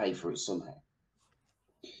have to pay for it somehow.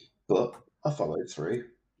 But I followed through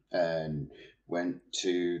and went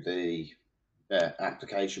to the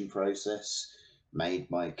application process, made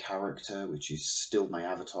my character, which is still my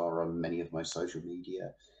avatar on many of my social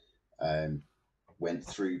media, went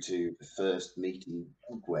through to the first meeting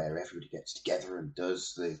where everybody gets together and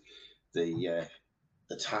does the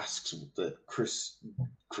tasks that Chris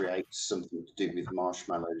creates, something to do with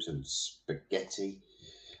marshmallows and spaghetti.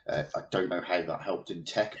 I don't know how that helped in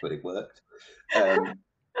tech, but it worked.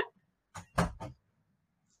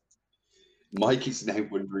 Mike is now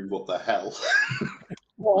wondering what the hell.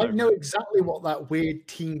 Well, I know exactly what that weird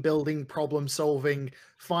team building, problem solving,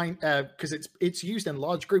 because it's used in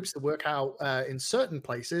large groups to work out in certain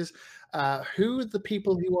places who the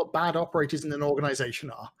people who are bad operators in an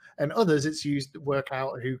organization are, and others it's used to work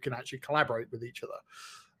out who can actually collaborate with each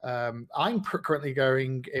other. I'm currently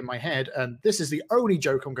going in my head, and this is the only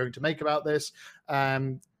joke I'm going to make about this.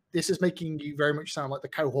 This is making you very much sound like the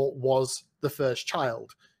cohort was the first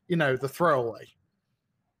child, you know, the throwaway.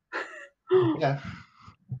 Yeah.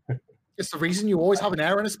 It's the reason you always have an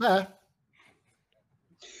heir and a spare.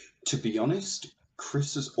 To be honest,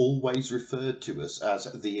 Chris has always referred to us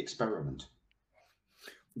as the experiment.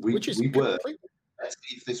 Let's see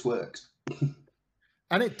if this works.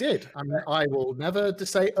 And it did. I mean, I will never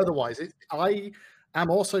say otherwise. I am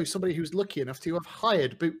also somebody who's lucky enough to have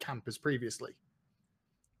hired boot campers previously.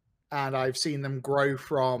 And I've seen them grow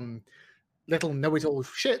from little know-it-all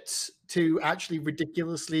shits to actually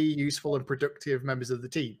ridiculously useful and productive members of the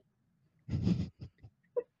team.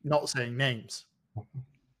 Not saying names.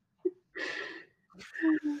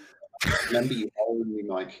 Remember you hiring me,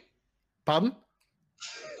 Mike? Pardon?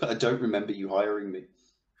 I don't remember you hiring me.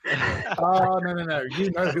 Oh, no.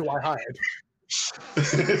 You know who I hired.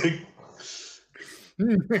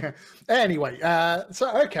 Anyway, so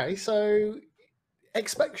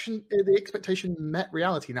the expectation met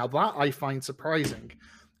reality. Now that I find surprising,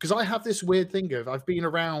 because I have this weird thing of I've been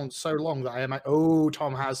around so long that I am like, oh,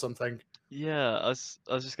 Tom has something. Yeah, I was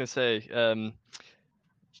just gonna say,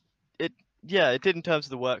 it did in terms of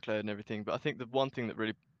the workload and everything, but I think the one thing that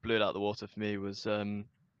really blew it out of the water for me was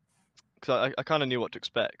because I kind of knew what to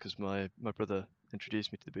expect because my brother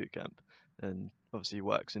introduced me to the boot camp, and obviously he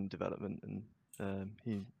works in development and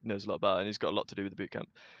he knows a lot about it and he's got a lot to do with the boot camp.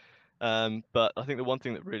 But I think the one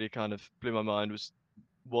thing that really kind of blew my mind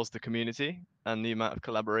was the community and the amount of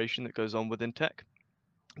collaboration that goes on within tech.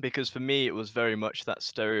 Because for me, it was very much that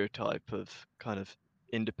stereotype of kind of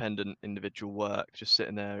independent individual work, just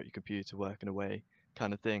sitting there at your computer working away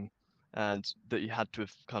kind of thing. And that you had to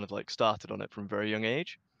have kind of like started on it from a very young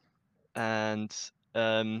age. And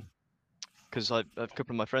because I have a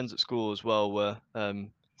couple of my friends at school as well were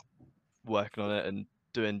working on it and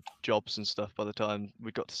doing jobs and stuff by the time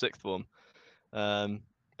we got to sixth form. And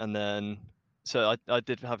then, so I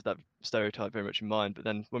did have that stereotype very much in mind, but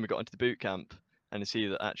then when we got into the boot camp and to see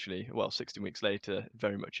that actually, well, 16 weeks later,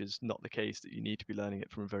 very much is not the case, that you need to be learning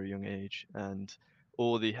it from a very young age, and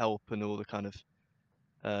all the help and all the kind of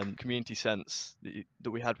community sense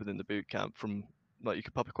that we had within the boot camp, from like you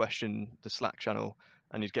could pop a question the Slack channel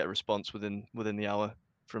and you'd get a response within the hour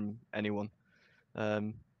from anyone.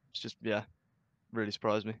 It's just, yeah, really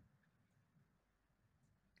surprised me.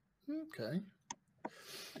 Okay.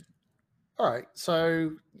 All right.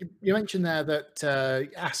 So you mentioned there that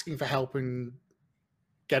asking for help and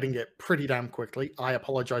getting it pretty damn quickly. I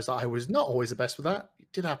apologize that I was not always the best with that. You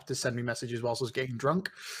did have to send me messages whilst I was getting drunk.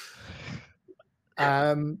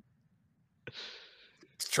 It's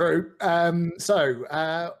true.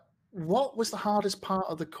 So what was the hardest part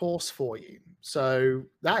of the course for you? So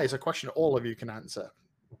that is a question all of you can answer.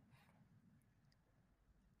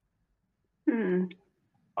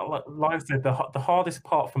 Like I said, the hardest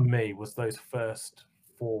part for me was those first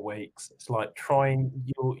 4 weeks. It's like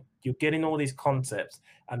you're getting all these concepts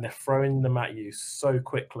and they're throwing them at you so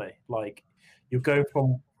quickly. Like you go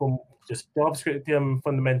from just JavaScript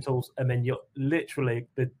fundamentals, and then you're literally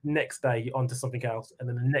the next day you're onto something else, and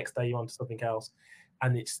then the next day you're onto something else,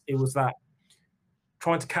 and it was that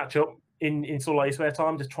trying to catch up in sort of like your spare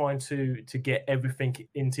time, just trying to get everything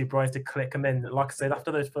into your brain to click. And then, like I said,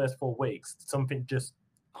 after those first 4 weeks, something just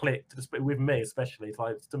clicked with me, especially. It's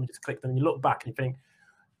like something just clicked, and you look back and you think,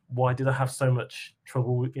 why did I have so much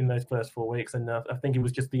trouble in those first 4 weeks? And I think it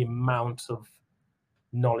was just the amount of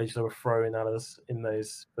knowledge they were throwing at us in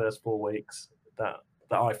those first 4 weeks that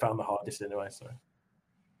I found the hardest anyway. So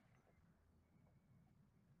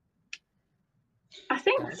I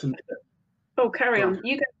think. Oh, carry on.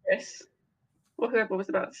 You go, Chris, or whoever was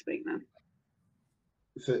about to speak now.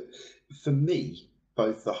 For me,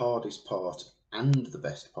 both the hardest part and the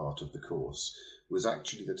best part of the course was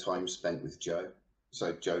actually the time spent with Joe.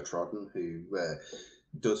 So Joe Trodden, who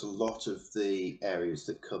does a lot of the areas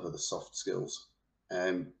that cover the soft skills.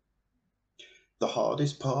 The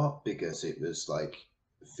hardest part, because it was like,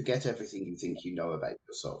 forget everything you think you know about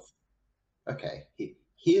yourself. Okay,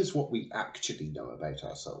 here's what we actually know about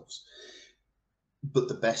ourselves. But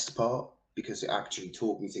the best part, because it actually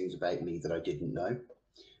taught me things about me that I didn't know.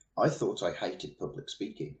 I thought I hated public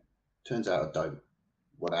speaking. Turns out I don't.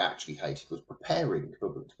 What I actually hated was preparing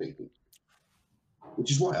public speaking,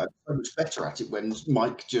 which is why I'm so much better at it when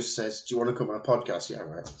Mike just says, do you want to come on a podcast? Yeah,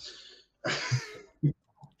 right.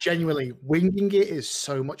 Genuinely, winging it is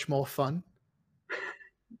so much more fun.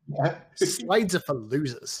 Yeah. Slides are for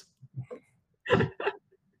losers. I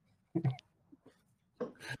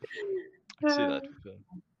see that.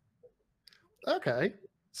 Okay,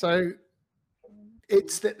 so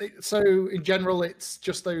so in general, it's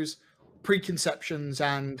just those preconceptions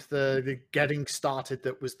and the getting started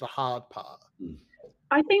that was the hard part.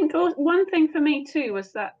 I think one thing for me too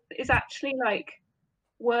was that is actually like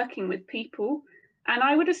working with people. And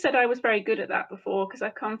I would have said I was very good at that before, because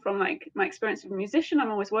I come from like my experience as a musician.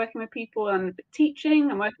 I'm always working with people and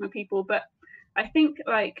teaching and working with people. But I think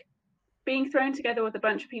like being thrown together with a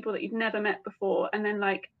bunch of people that you've never met before, and then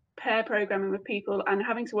like pair programming with people and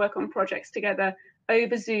having to work on projects together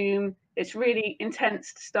over Zoom, it's really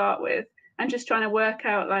intense to start with, and just trying to work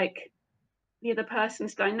out like the other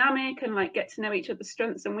person's dynamic and like get to know each other's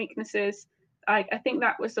strengths and weaknesses. I think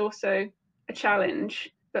that was also a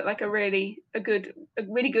challenge, but like a really good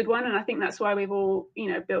one. And I think that's why we've all,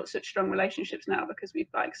 built such strong relationships now, because we've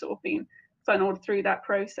like sort of been funneled through that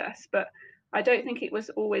process. But I don't think it was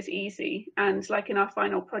always easy. And like in our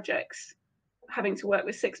final projects, having to work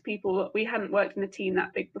with 6 people, we hadn't worked in a team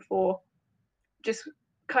that big before, just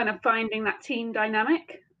kind of finding that team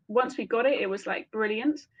dynamic. Once we got it, it was like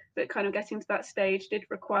brilliant, but kind of getting to that stage did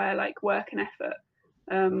require like work and effort.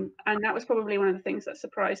 And that was probably one of the things that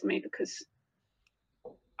surprised me, because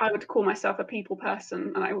I would call myself a people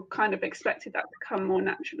person, and I kind of expected that to come more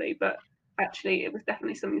naturally, but actually it was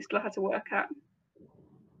definitely something I still had to work at.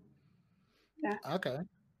 Yeah. Okay.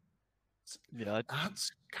 Yeah,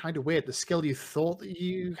 That's kind of weird. The skill you thought that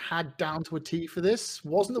you had down to a T for this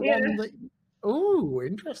wasn't the Yeah. one that. Oh,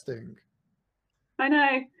 interesting. I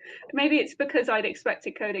know. Maybe it's because I'd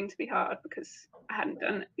expected coding to be hard, because I hadn't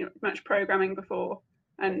done much programming before.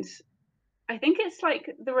 And I think it's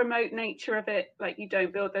like the remote nature of it, like you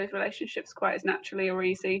don't build those relationships quite as naturally or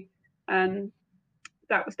easy. And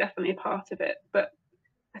that was definitely a part of it. But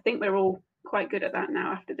I think we're all quite good at that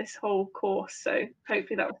now after this whole course. So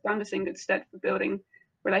hopefully that will stand us in good stead for building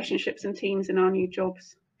relationships and teams in our new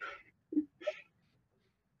jobs.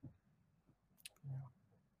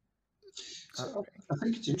 So I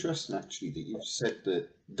think it's interesting actually that you've said that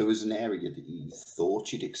there was an area that you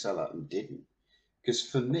thought you'd excel at and didn't. Because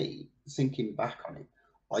for me, thinking back on it,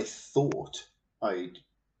 I thought I'd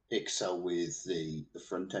excel with the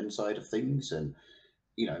front end side of things and,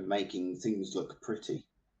 you know, making things look pretty.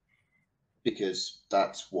 Because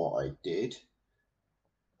that's what I did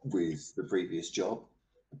with the previous job,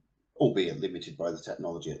 albeit limited by the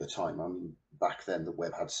technology at the time. I mean, back then the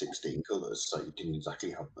web had 16 colors, so you didn't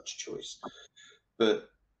exactly have much choice. But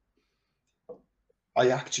I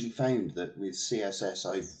actually found that with CSS,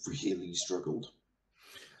 I really struggled.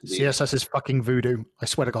 CSS is fucking voodoo. I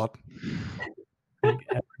swear to God.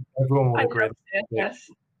 Everyone will I agree. love CSS.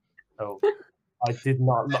 Oh, I did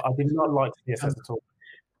not like CSS at all.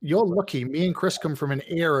 You're lucky. Me and Chris come from an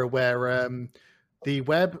era where the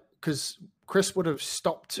web, because Chris would have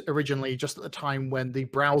stopped originally just at the time when the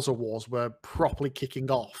browser wars were properly kicking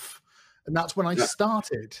off. And that's when I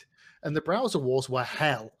started. And the browser wars were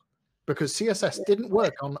hell because CSS didn't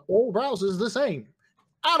work on all browsers the same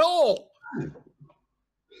at all.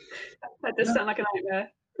 That does sound like a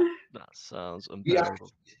nightmare. That sounds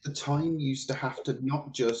unbearable. The time used to have to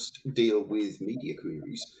not just deal with media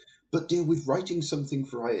queries, but deal with writing something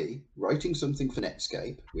for IE, writing something for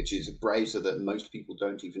Netscape, which is a browser that most people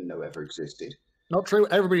don't even know ever existed. Not true.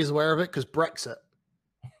 Everybody's aware of it because Brexit.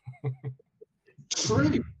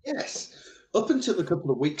 True, yes. Up until a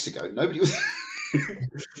couple of weeks ago, nobody was...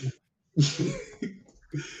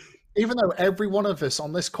 Even though every one of us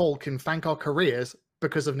on this call can thank our careers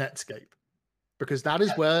because of Netscape, because that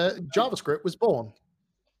is where JavaScript was born.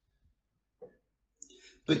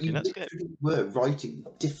 But you literally were writing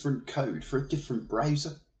different code for a different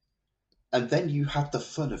browser. And then you had the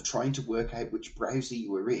fun of trying to work out which browser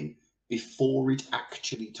you were in before it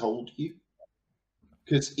actually told you.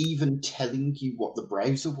 Because even telling you what the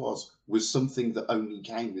browser was something that only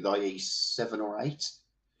came with IE 7 or 8.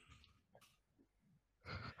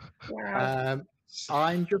 Wow.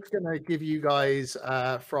 I'm just going to give you guys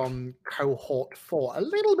from cohort 4 a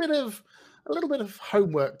little bit of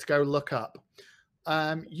homework to go look up.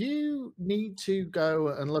 You need to go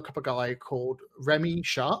and look up a guy called Remy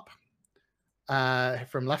Sharp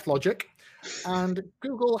from Left Logic, and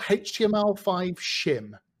Google HTML5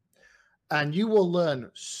 shim, and you will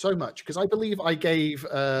learn so much. Because I believe I gave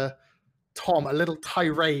Tom a little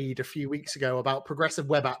tirade a few weeks ago about progressive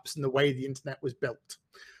web apps and the way the internet was built.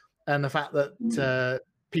 And the fact that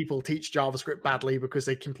people teach JavaScript badly because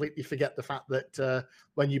they completely forget the fact that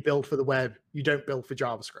when you build for the web, you don't build for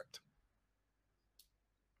JavaScript.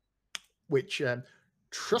 Which,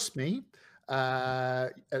 trust me,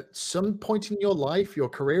 at some point in your life, your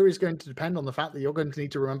career is going to depend on the fact that you're going to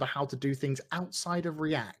need to remember how to do things outside of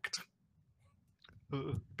React.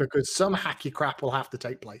 Because some hacky crap will have to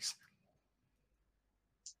take place.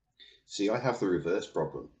 See, I have the reverse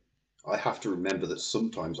problem. I have to remember that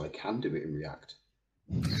sometimes I can do it in React.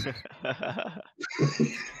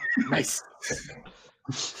 Nice.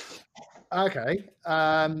 Okay.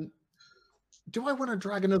 Do I want to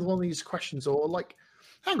drag another one of these questions, or like,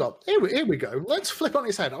 hang on, here we go. Let's flip on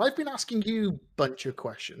its head. I've been asking you a bunch of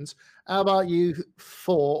questions. How about you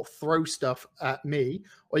throw stuff at me,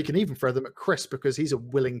 or you can even throw them at Chris because he's a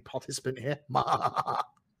willing participant here.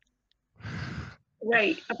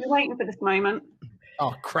 Wait, I've been waiting for this moment.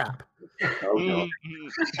 Oh, crap. Oh, God. You know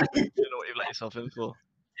what you've let yourself in for.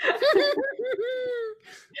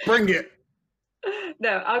 Bring it.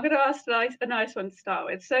 No, I'm going to ask a nice one to start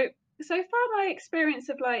with. So far, my experience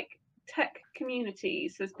of like tech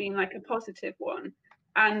communities has been like a positive one,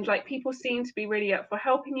 and like people seem to be really up for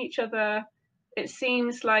helping each other. It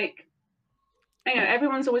seems like, you know,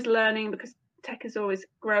 everyone's always learning because tech is always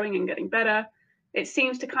growing and getting better. It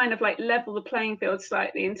seems to kind of like level the playing field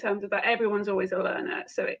slightly in terms of that everyone's always a learner.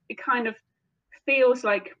 So it kind of feels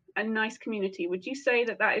like a nice community. Would you say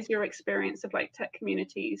that that is your experience of like tech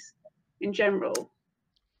communities in general?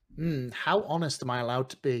 How honest am I allowed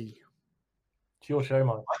to be? It's your show,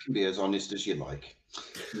 Mike. I can be as honest as you like.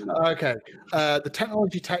 No. Okay. The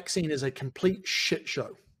technology tech scene is a complete shit show.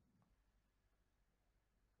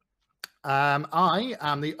 I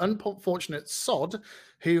am the unfortunate sod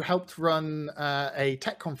who helped run a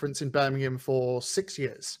tech conference in Birmingham for 6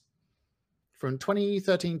 years. From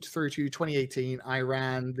 2013 through to 2018, I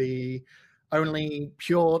ran the only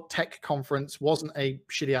pure tech conference, wasn't a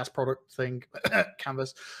shitty ass product thing,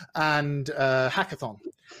 Canvas, and hackathon.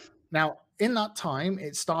 Now, in that time,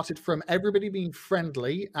 it started from everybody being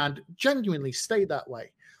friendly and genuinely stayed that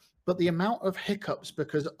way. But the amount of hiccups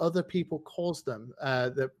because other people caused them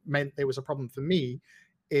that meant there was a problem for me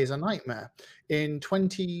is a nightmare. In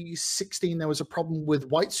 2016, there was a problem with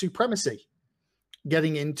white supremacy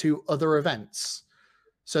getting into other events.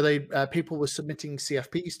 So people were submitting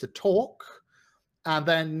CFPs to talk, and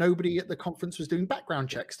then nobody at the conference was doing background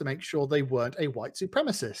checks to make sure they weren't a white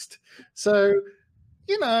supremacist. So,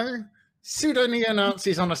 you know, pseudo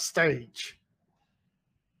neo-Nazis on a stage.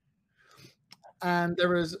 And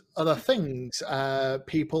there is other things,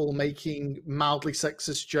 people making mildly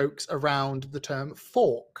sexist jokes around the term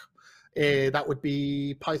fork. That would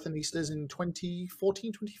be Pythonistas in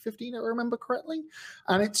 2014, 2015, if I remember correctly.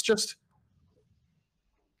 And it's just,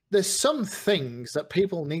 there's some things that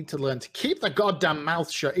people need to learn to keep their goddamn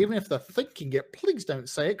mouth shut, even if they're thinking it. Please don't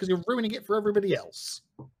say it, because you're ruining it for everybody else.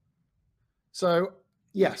 So,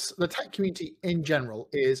 yes, the tech community in general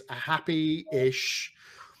is a happy-ish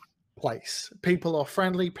place. People are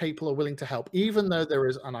friendly, people are willing to help, even though there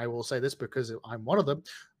is, and I will say this because I'm one of them,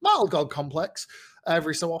 mild god complex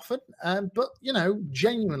every so often, but, you know,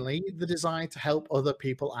 genuinely the desire to help other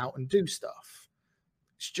people out and do stuff.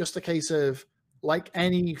 It's just a case of, like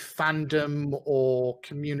any fandom or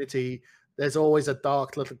community, there's always a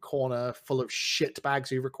dark little corner full of shit bags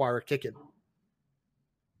who require a kicking.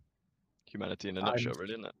 Humanity in a nutshell,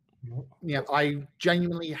 really, isn't it? Yeah, I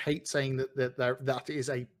genuinely hate saying that is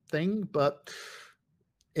a thing, but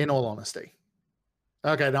in all honesty.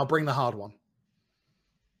 Okay, now bring the hard one.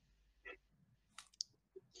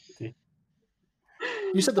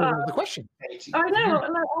 You said the question. I know.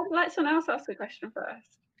 I'd like someone else ask a question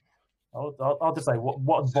first. I'll just say,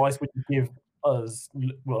 what advice would you give us?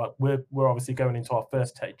 Well, we're obviously going into our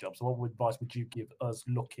first tech job, so what advice would you give us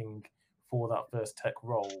looking for that first tech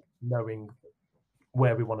role, knowing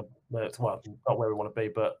where we want to, well, not where we want to be,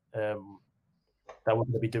 but that we're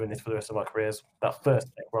going to be doing this for the rest of our careers? That first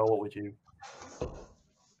tech role, what would you?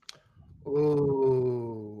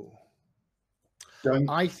 Ooh.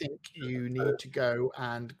 I think you need to go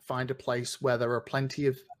and find a place where there are plenty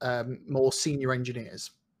of more senior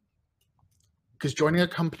engineers. Because joining a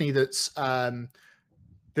company that's,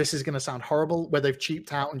 this is going to sound horrible, where they've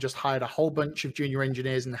cheaped out and just hired a whole bunch of junior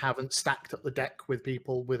engineers and haven't stacked up the deck with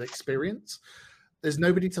people with experience, there's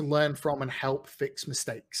nobody to learn from and help fix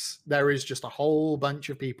mistakes. There is just a whole bunch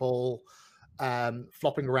of people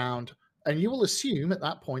flopping around. And you will assume at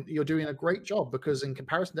that point that you're doing a great job, because in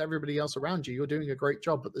comparison to everybody else around you, you're doing a great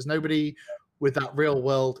job. But there's nobody with that real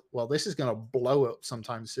world, well, this is going to blow up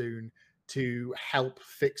sometime soon, to help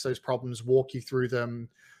fix those problems, walk you through them.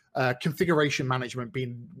 Configuration management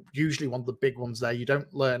being usually one of the big ones there. You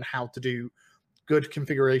don't learn how to do good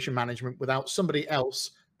configuration management without somebody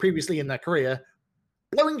else previously in their career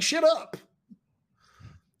blowing shit up.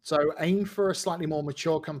 So aim for a slightly more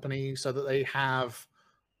mature company so that they have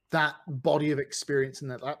that body of experience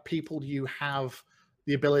and that people you have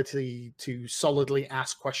the ability to solidly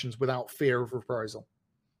ask questions without fear of reprisal.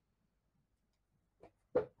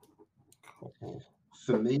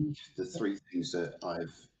 For me, the three things that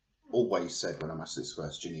I've always said when I'm asked this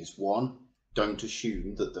question is: one, don't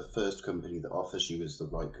assume that the first company that offers you is the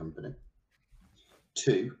right company.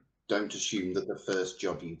 Two, don't assume that the first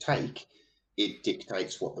job you take, it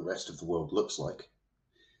dictates what the rest of the world looks like.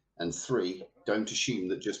 And three, don't assume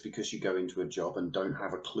that just because you go into a job and don't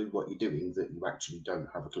have a clue what you're doing, that you actually don't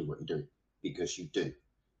have a clue what you're doing, because you do.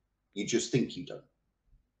 You just think you don't.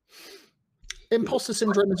 Imposter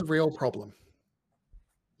syndrome is a real problem.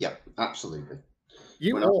 Yeah, absolutely.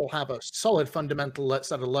 You all have a solid fundamental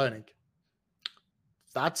set of learning.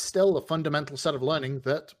 That's still a fundamental set of learning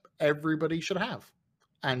that everybody should have.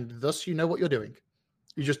 And thus you know what you're doing.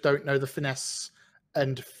 You just don't know the finesse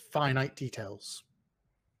and finite details.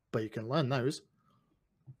 But you can learn those.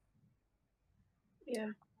 Yeah.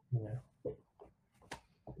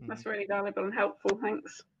 That's really valuable and helpful.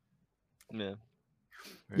 Thanks. Yeah.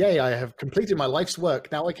 Yay, I have completed my life's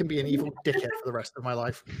work. Now I can be an evil dickhead for the rest of my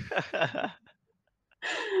life.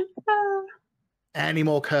 Any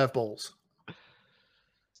more curveballs?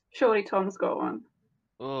 Surely Tom's got one.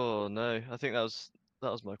 Oh no, I think that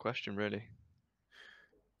was my question, really.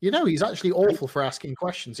 You know, he's actually awful for asking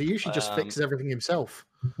questions. He usually just fixes everything himself.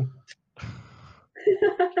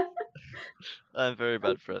 I'm very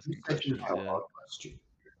bad for asking questions. Yeah.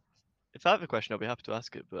 If I have a question, I'll be happy to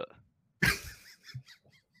ask it, but...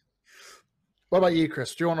 What about you,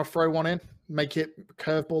 Chris? Do you want to throw one in? Make it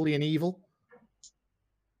curvebally and evil?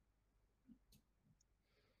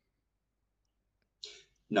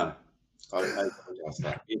 No. I ask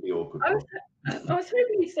that. It'd be awkward. I was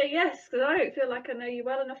hoping you'd say yes, because I don't feel like I know you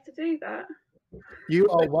well enough to do that. You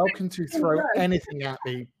are welcome to throw anything at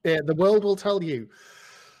me. The world will tell you.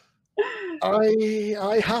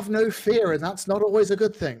 I have no fear, and that's not always a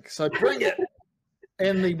good thing. So bring it.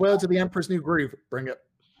 In the words of the Emperor's New Groove, bring it.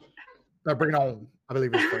 No, bring it on, I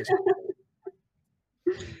believe is the phrase.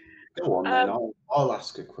 Go on then, I'll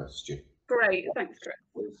ask a question. Great, thanks, Chris.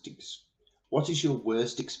 What is your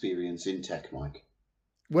worst experience in tech, Mike?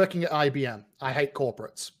 Working at IBM. I hate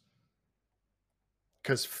corporates.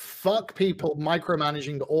 Because fuck people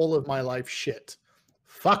micromanaging all of my life shit.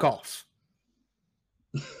 Fuck off.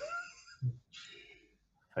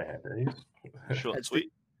 Fair dues. Short and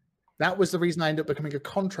sweet. That was the reason I ended up becoming a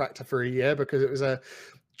contractor for a year, because it was a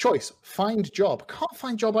choice. Find job. Can't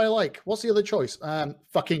find job I like. What's the other choice?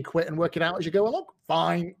 Fucking quit and work it out as you go along.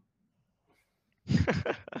 Fine.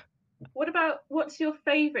 What's your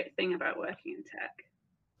favorite thing about working in tech?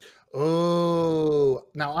 Oh,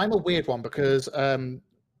 now I'm a weird one because some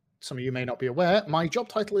of you may not be aware, my job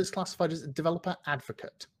title is classified as a developer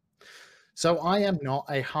advocate. So I am not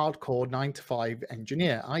a hardcore 9-to-5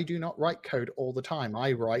 engineer. I do not write code all the time.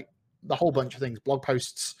 I write the whole bunch of things, blog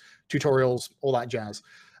posts, tutorials, all that jazz.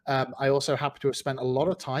 I also happen to have spent a lot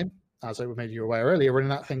of time, as I made you aware earlier, running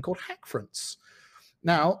that thing called Hackfronts.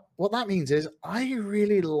 Now, what that means is I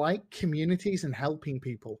really like communities and helping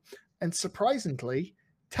people. And surprisingly,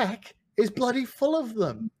 tech is bloody full of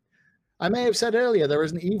them. I may have said earlier there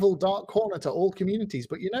is an evil dark corner to all communities,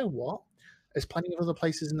 but you know what? There's plenty of other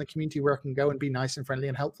places in the community where I can go and be nice and friendly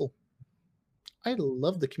and helpful. I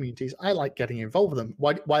love the communities. I like getting involved with them.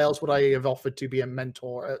 Why else would I have offered to be a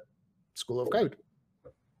mentor at School of Code?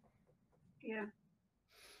 Yeah.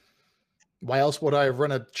 Why else would I have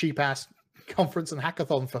run a cheap-ass conference and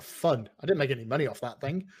hackathon for fun? I didn't make any money off that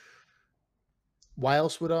thing. Why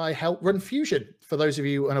else would I help run Fusion? For those of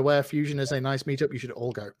you unaware, Fusion is a nice meetup. You should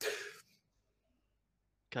all go.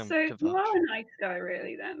 So you are a nice guy,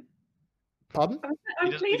 really, then? Pardon?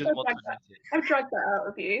 I'm pleased I've dragged that out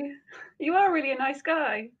of you. You are really a nice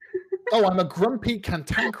guy. Oh, I'm a grumpy,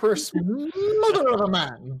 cantankerous mother of a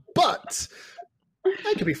man, but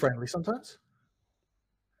I can be friendly sometimes.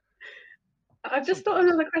 I've just thought of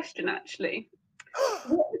another question, actually.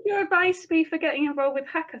 What would your advice be for getting involved with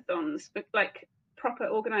hackathons, like proper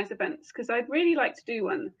organised events? Because I'd really like to do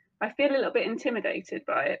one. I feel a little bit intimidated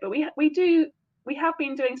by it, but we have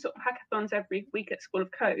been doing sort of hackathons every week at School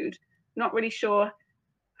of Code. Not really sure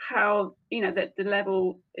how, that the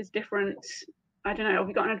level is different. I don't know. Have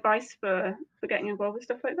you got an advice for getting involved with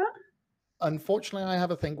stuff like that? Unfortunately, I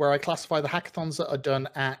have a thing where I classify the hackathons that are done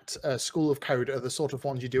at School of Code are the sort of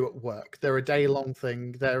ones you do at work. They're a day-long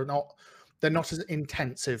thing. They're not as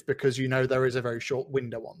intensive because there is a very short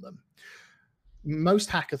window on them. Most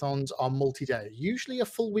hackathons are multi-day, usually a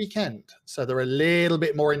full weekend. So they're a little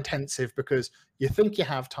bit more intensive because you think you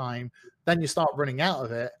have time, then you start running out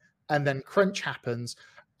of it, and then crunch happens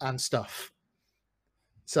and stuff.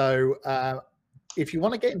 So if you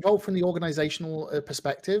want to get involved from the organizational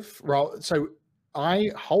perspective, so I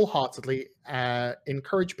wholeheartedly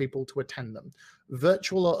encourage people to attend them,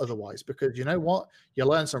 virtual or otherwise, because you know what? You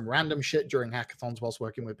learn some random shit during hackathons whilst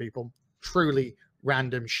working with people, truly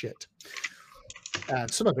random shit.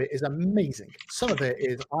 And some of it is amazing. Some of it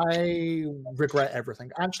is, I regret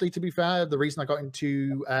everything. Actually, to be fair, the reason I got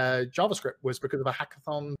into JavaScript was because of a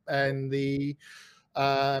hackathon in the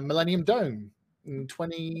Millennium Dome in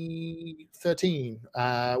 2013,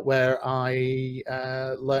 where I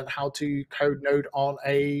learned how to code Node on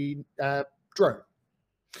a drone.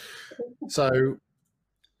 So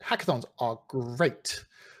hackathons are great.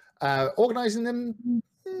 Organizing them,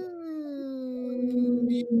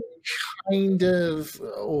 kind of.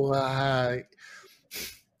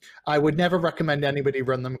 I would never recommend anybody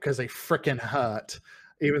run them because they frickin' hurt,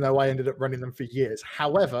 even though I ended up running them for years.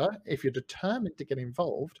 However, if you're determined to get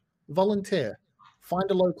involved, volunteer.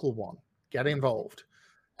 Find a local one. Get involved.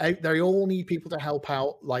 They all need people to help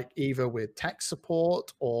out, like either with tech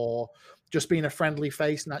support or just being a friendly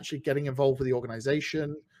face and actually getting involved with the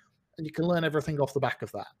organization. And you can learn everything off the back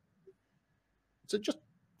of that. So just,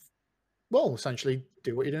 essentially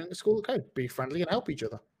do what you're doing at School of Code. Be friendly and help each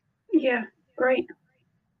other. Yeah, great.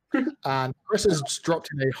 And Chris has dropped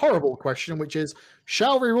in a horrible question, which is,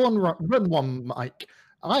 shall we run one, Mike?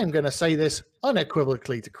 I am going to say this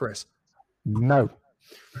unequivocally to Chris. No.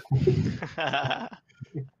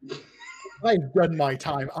 I've done my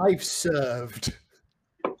time. I've served.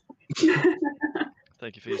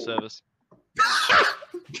 Thank you for your service.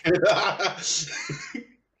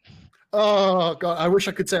 Oh, God. I wish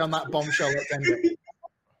I could say on that bombshell let's end it.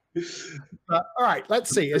 All right, let's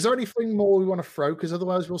see. Is there anything more we want to throw? Because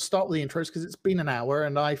otherwise we'll start with the intros because it's been an hour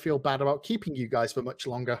and I feel bad about keeping you guys for much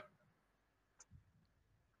longer.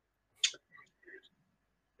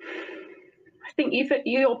 I think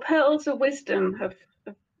your pearls of wisdom have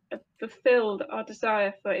fulfilled our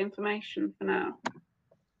desire for information for now.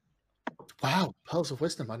 Wow, pearls of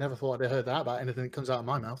wisdom. I never thought I'd heard that about anything that comes out of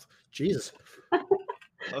my mouth. Jesus.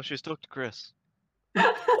 Oh, she was talking to Chris.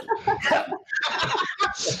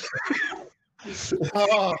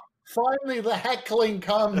 Oh, finally the heckling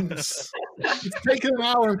comes. It's taken an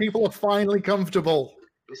hour and people are finally comfortable.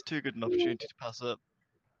 It was too good an opportunity to pass up.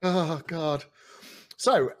 Oh, God.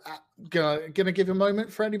 So, gonna give a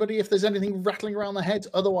moment for anybody if there's anything rattling around their heads.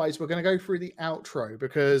 Otherwise, we're going to go through the outro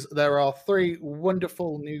because there are 3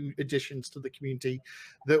 wonderful new additions to the community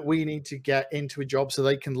that we need to get into a job so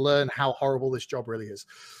they can learn how horrible this job really is.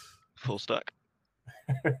 Full stack.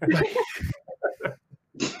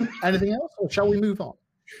 Anything else, or shall we move on?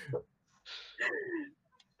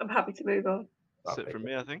 I'm happy to move on. That's it from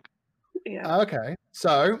me, I think. Yeah. Okay,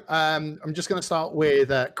 so I'm just going to start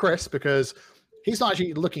with Chris because he's not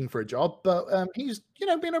actually looking for a job, but he's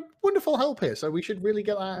been a wonderful help here. So we should really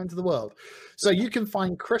get that out into the world. So you can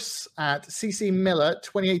find Chris at CC Miller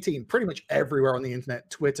 2018 pretty much everywhere on the internet,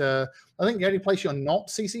 Twitter. I think the only place you're not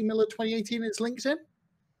CC Miller 2018 is LinkedIn.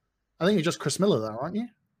 I think you're just Chris Miller there, aren't you?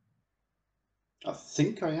 I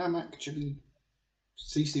think I am actually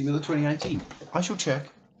CC Miller 2018. I shall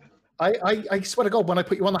check. I swear to God, when I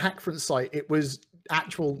put you on the Hackfront site, it was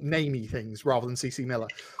actual namey things rather than CC Miller.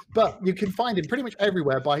 But you can find him pretty much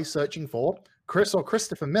everywhere by searching for Chris or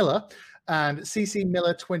Christopher Miller and CC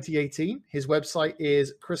Miller 2018. His website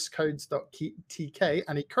is chriscodes.tk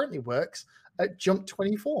and he currently works at Jump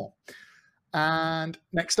 24. And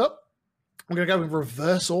next up, I'm going to go in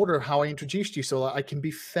reverse order of how I introduced you so that I can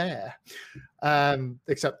be fair.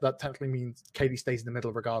 Except that technically means Katie stays in the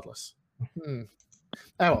middle regardless.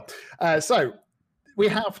 Oh, well. So we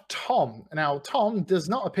have Tom. Now, Tom does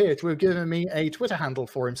not appear to have given me a Twitter handle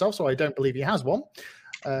for himself, so I don't believe he has one.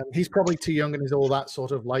 He's probably too young and is all that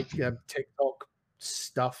sort of like TikTok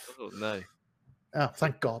stuff. Oh, no. Oh,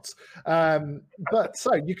 thank God. But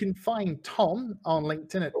so you can find Tom on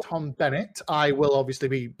LinkedIn at Tom Bennett. I will obviously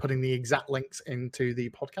be putting the exact links into the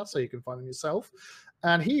podcast so you can find them yourself.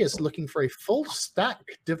 And he is looking for a full stack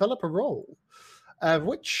developer role,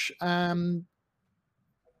 which I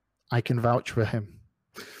can vouch for him.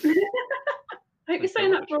 I hope you're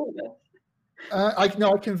saying that for all of us. I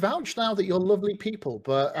can vouch now that you're lovely people,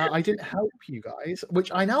 but I didn't help you guys,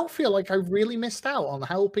 which I now feel like I really missed out on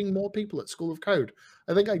helping more people at School of Code.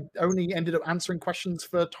 I think I only ended up answering questions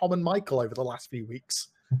for Tom and Michael over the last few weeks.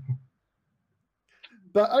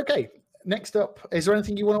 But okay, next up, is there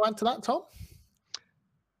anything you want to add to that, Tom?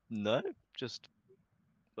 No, just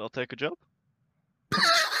I'll take a job.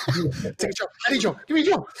 Take a job. Any job. Give me a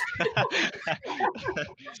job.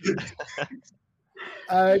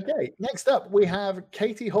 Okay, next up we have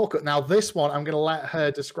Katie Hawkett. Now this one I'm going to let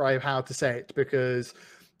her describe how to say it because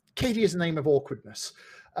Katie is the name of awkwardness.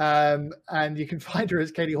 And you can find her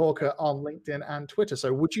as Katie Hawkett on LinkedIn and Twitter.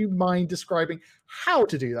 So would you mind describing how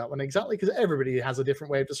to do that one exactly? Because everybody has a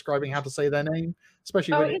different way of describing how to say their name,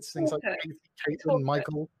 especially when it's things like Caitlin,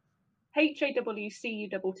 Michael.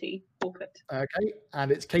 HAWCUTT, Hawkett. Okay,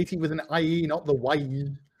 and it's Katie with an IE, not the Y.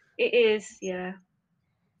 It is, yeah.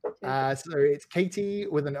 So it's Katie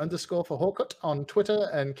with an underscore for Hawkett on Twitter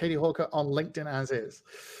and Katie Hawkett on LinkedIn as is.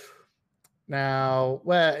 Now,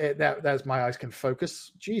 there's my eyes can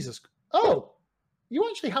focus. Jesus. Oh, you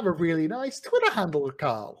actually have a really nice Twitter handle,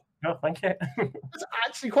 Carl. Oh, thank you. That's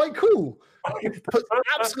actually quite cool. It puts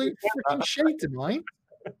absolute freaking shade to mine.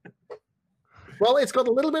 Well, it's got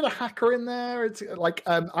a little bit of hacker in there. It's like,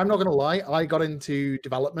 I'm not going to lie. I got into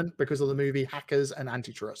development because of the movie Hackers and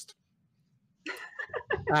Antitrust.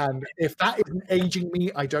 And if that isn't aging me,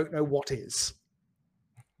 I don't know what is.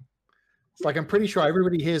 It's like, I'm pretty sure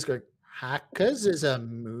everybody here is going, Hackers is a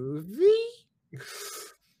movie?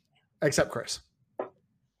 Except Chris.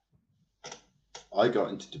 I got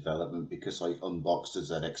into development because I unboxed a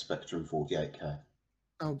ZX Spectrum 48K.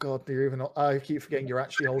 Oh, God, you're even. I keep forgetting you're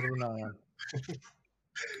actually older than I am.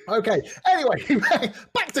 Okay, anyway,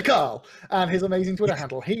 back to Carl and his amazing Twitter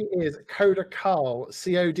handle. He is Coder Carl,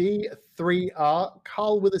 COD3R,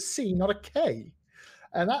 Carl with a C, not a K.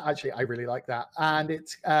 And that actually, I really like that. And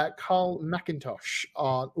it's Carl McIntosh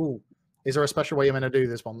on. Ooh, is there a special way you're going to do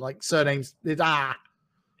this one? Like surnames?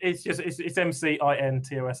 It's just it's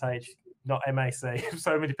MCINTOSH, not MAC.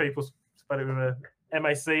 So many people spell it with a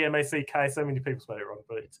MAC, so many people spell it wrong,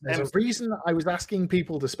 but there's a reason I was asking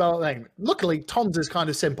people to spell the name. Luckily, Tom's is kind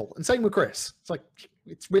of simple, and same with Chris. It's like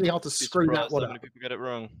it's really hard to screw that one up. Many people get it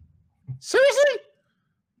wrong. Seriously?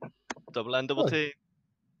 Double N, double T.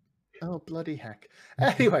 Oh bloody heck!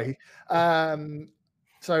 Anyway,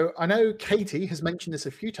 so I know Katie has mentioned this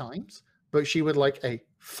a few times, but she would like a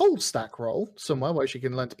full stack role somewhere where she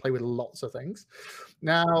can learn to play with lots of things.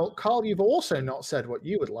 Now, Carl, you've also not said what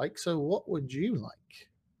you would like. So what would you like?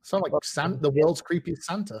 Sound like the world's creepiest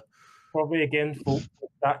Santa. Probably again full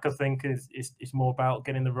stack. I think is more about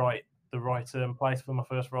getting the right place for my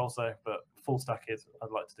first role. So, but full stack is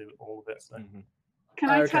I'd like to do all of it. So. Can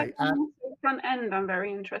I tag on the front end? I'm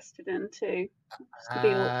very interested in too.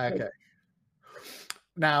 Okay.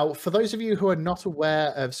 Now, for those of you who are not aware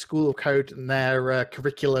of School of Code and their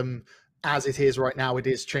curriculum as it is right now, it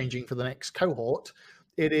is changing for the next cohort.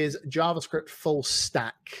 It is JavaScript full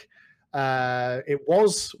stack. It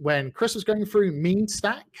was, when Chris was going through, mean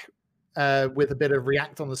stack with a bit of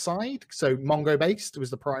React on the side. So Mongo based was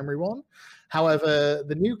the primary one. However,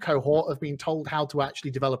 the new cohort have been told how to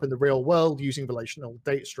actually develop in the real world using relational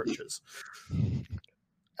data structures.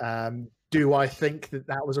 Do I think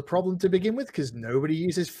that was a problem to begin with? Because nobody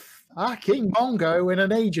uses fucking Mongo in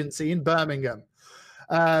an agency in Birmingham.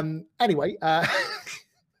 Anyway,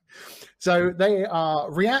 so they are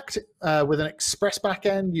React with an Express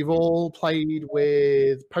backend. You've all played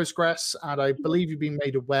with Postgres, and I believe you've been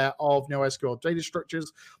made aware of NoSQL data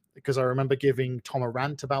structures, because I remember giving Tom a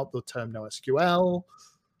rant about the term NoSQL.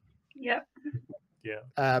 Yep.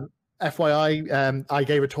 Yeah. FYI, I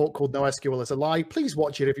gave a talk called NoSQL is a Lie. Please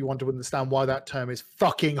watch it if you want to understand why that term is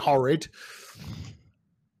fucking horrid.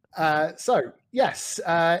 So, yes,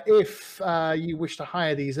 if you wish to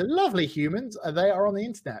hire these lovely humans, they are on the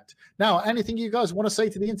internet. Now, anything you guys want to say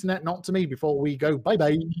to the internet, not to me, before we go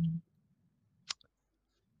bye-bye?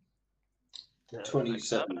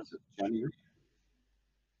 27th of January.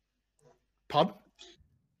 Pardon?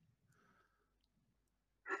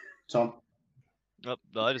 Tom? Oh,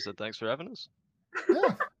 no, I just said thanks for having us.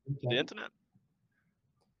 Yeah. The internet.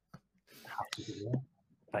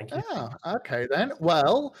 Thank you. Ah, okay then.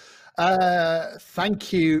 Well,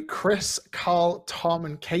 thank you, Chris, Carl, Tom,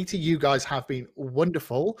 and Katie. You guys have been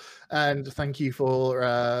wonderful, and thank you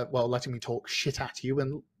for letting me talk shit at you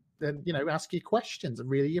and ask you questions. I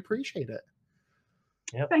really appreciate it.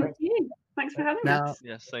 Yep. Thank you. Thanks for having us.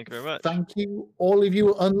 Yes, thank you very much. Thank you, all of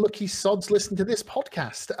you unlucky sods listening to this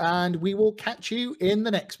podcast, and we will catch you in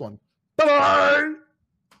the next one. Bye.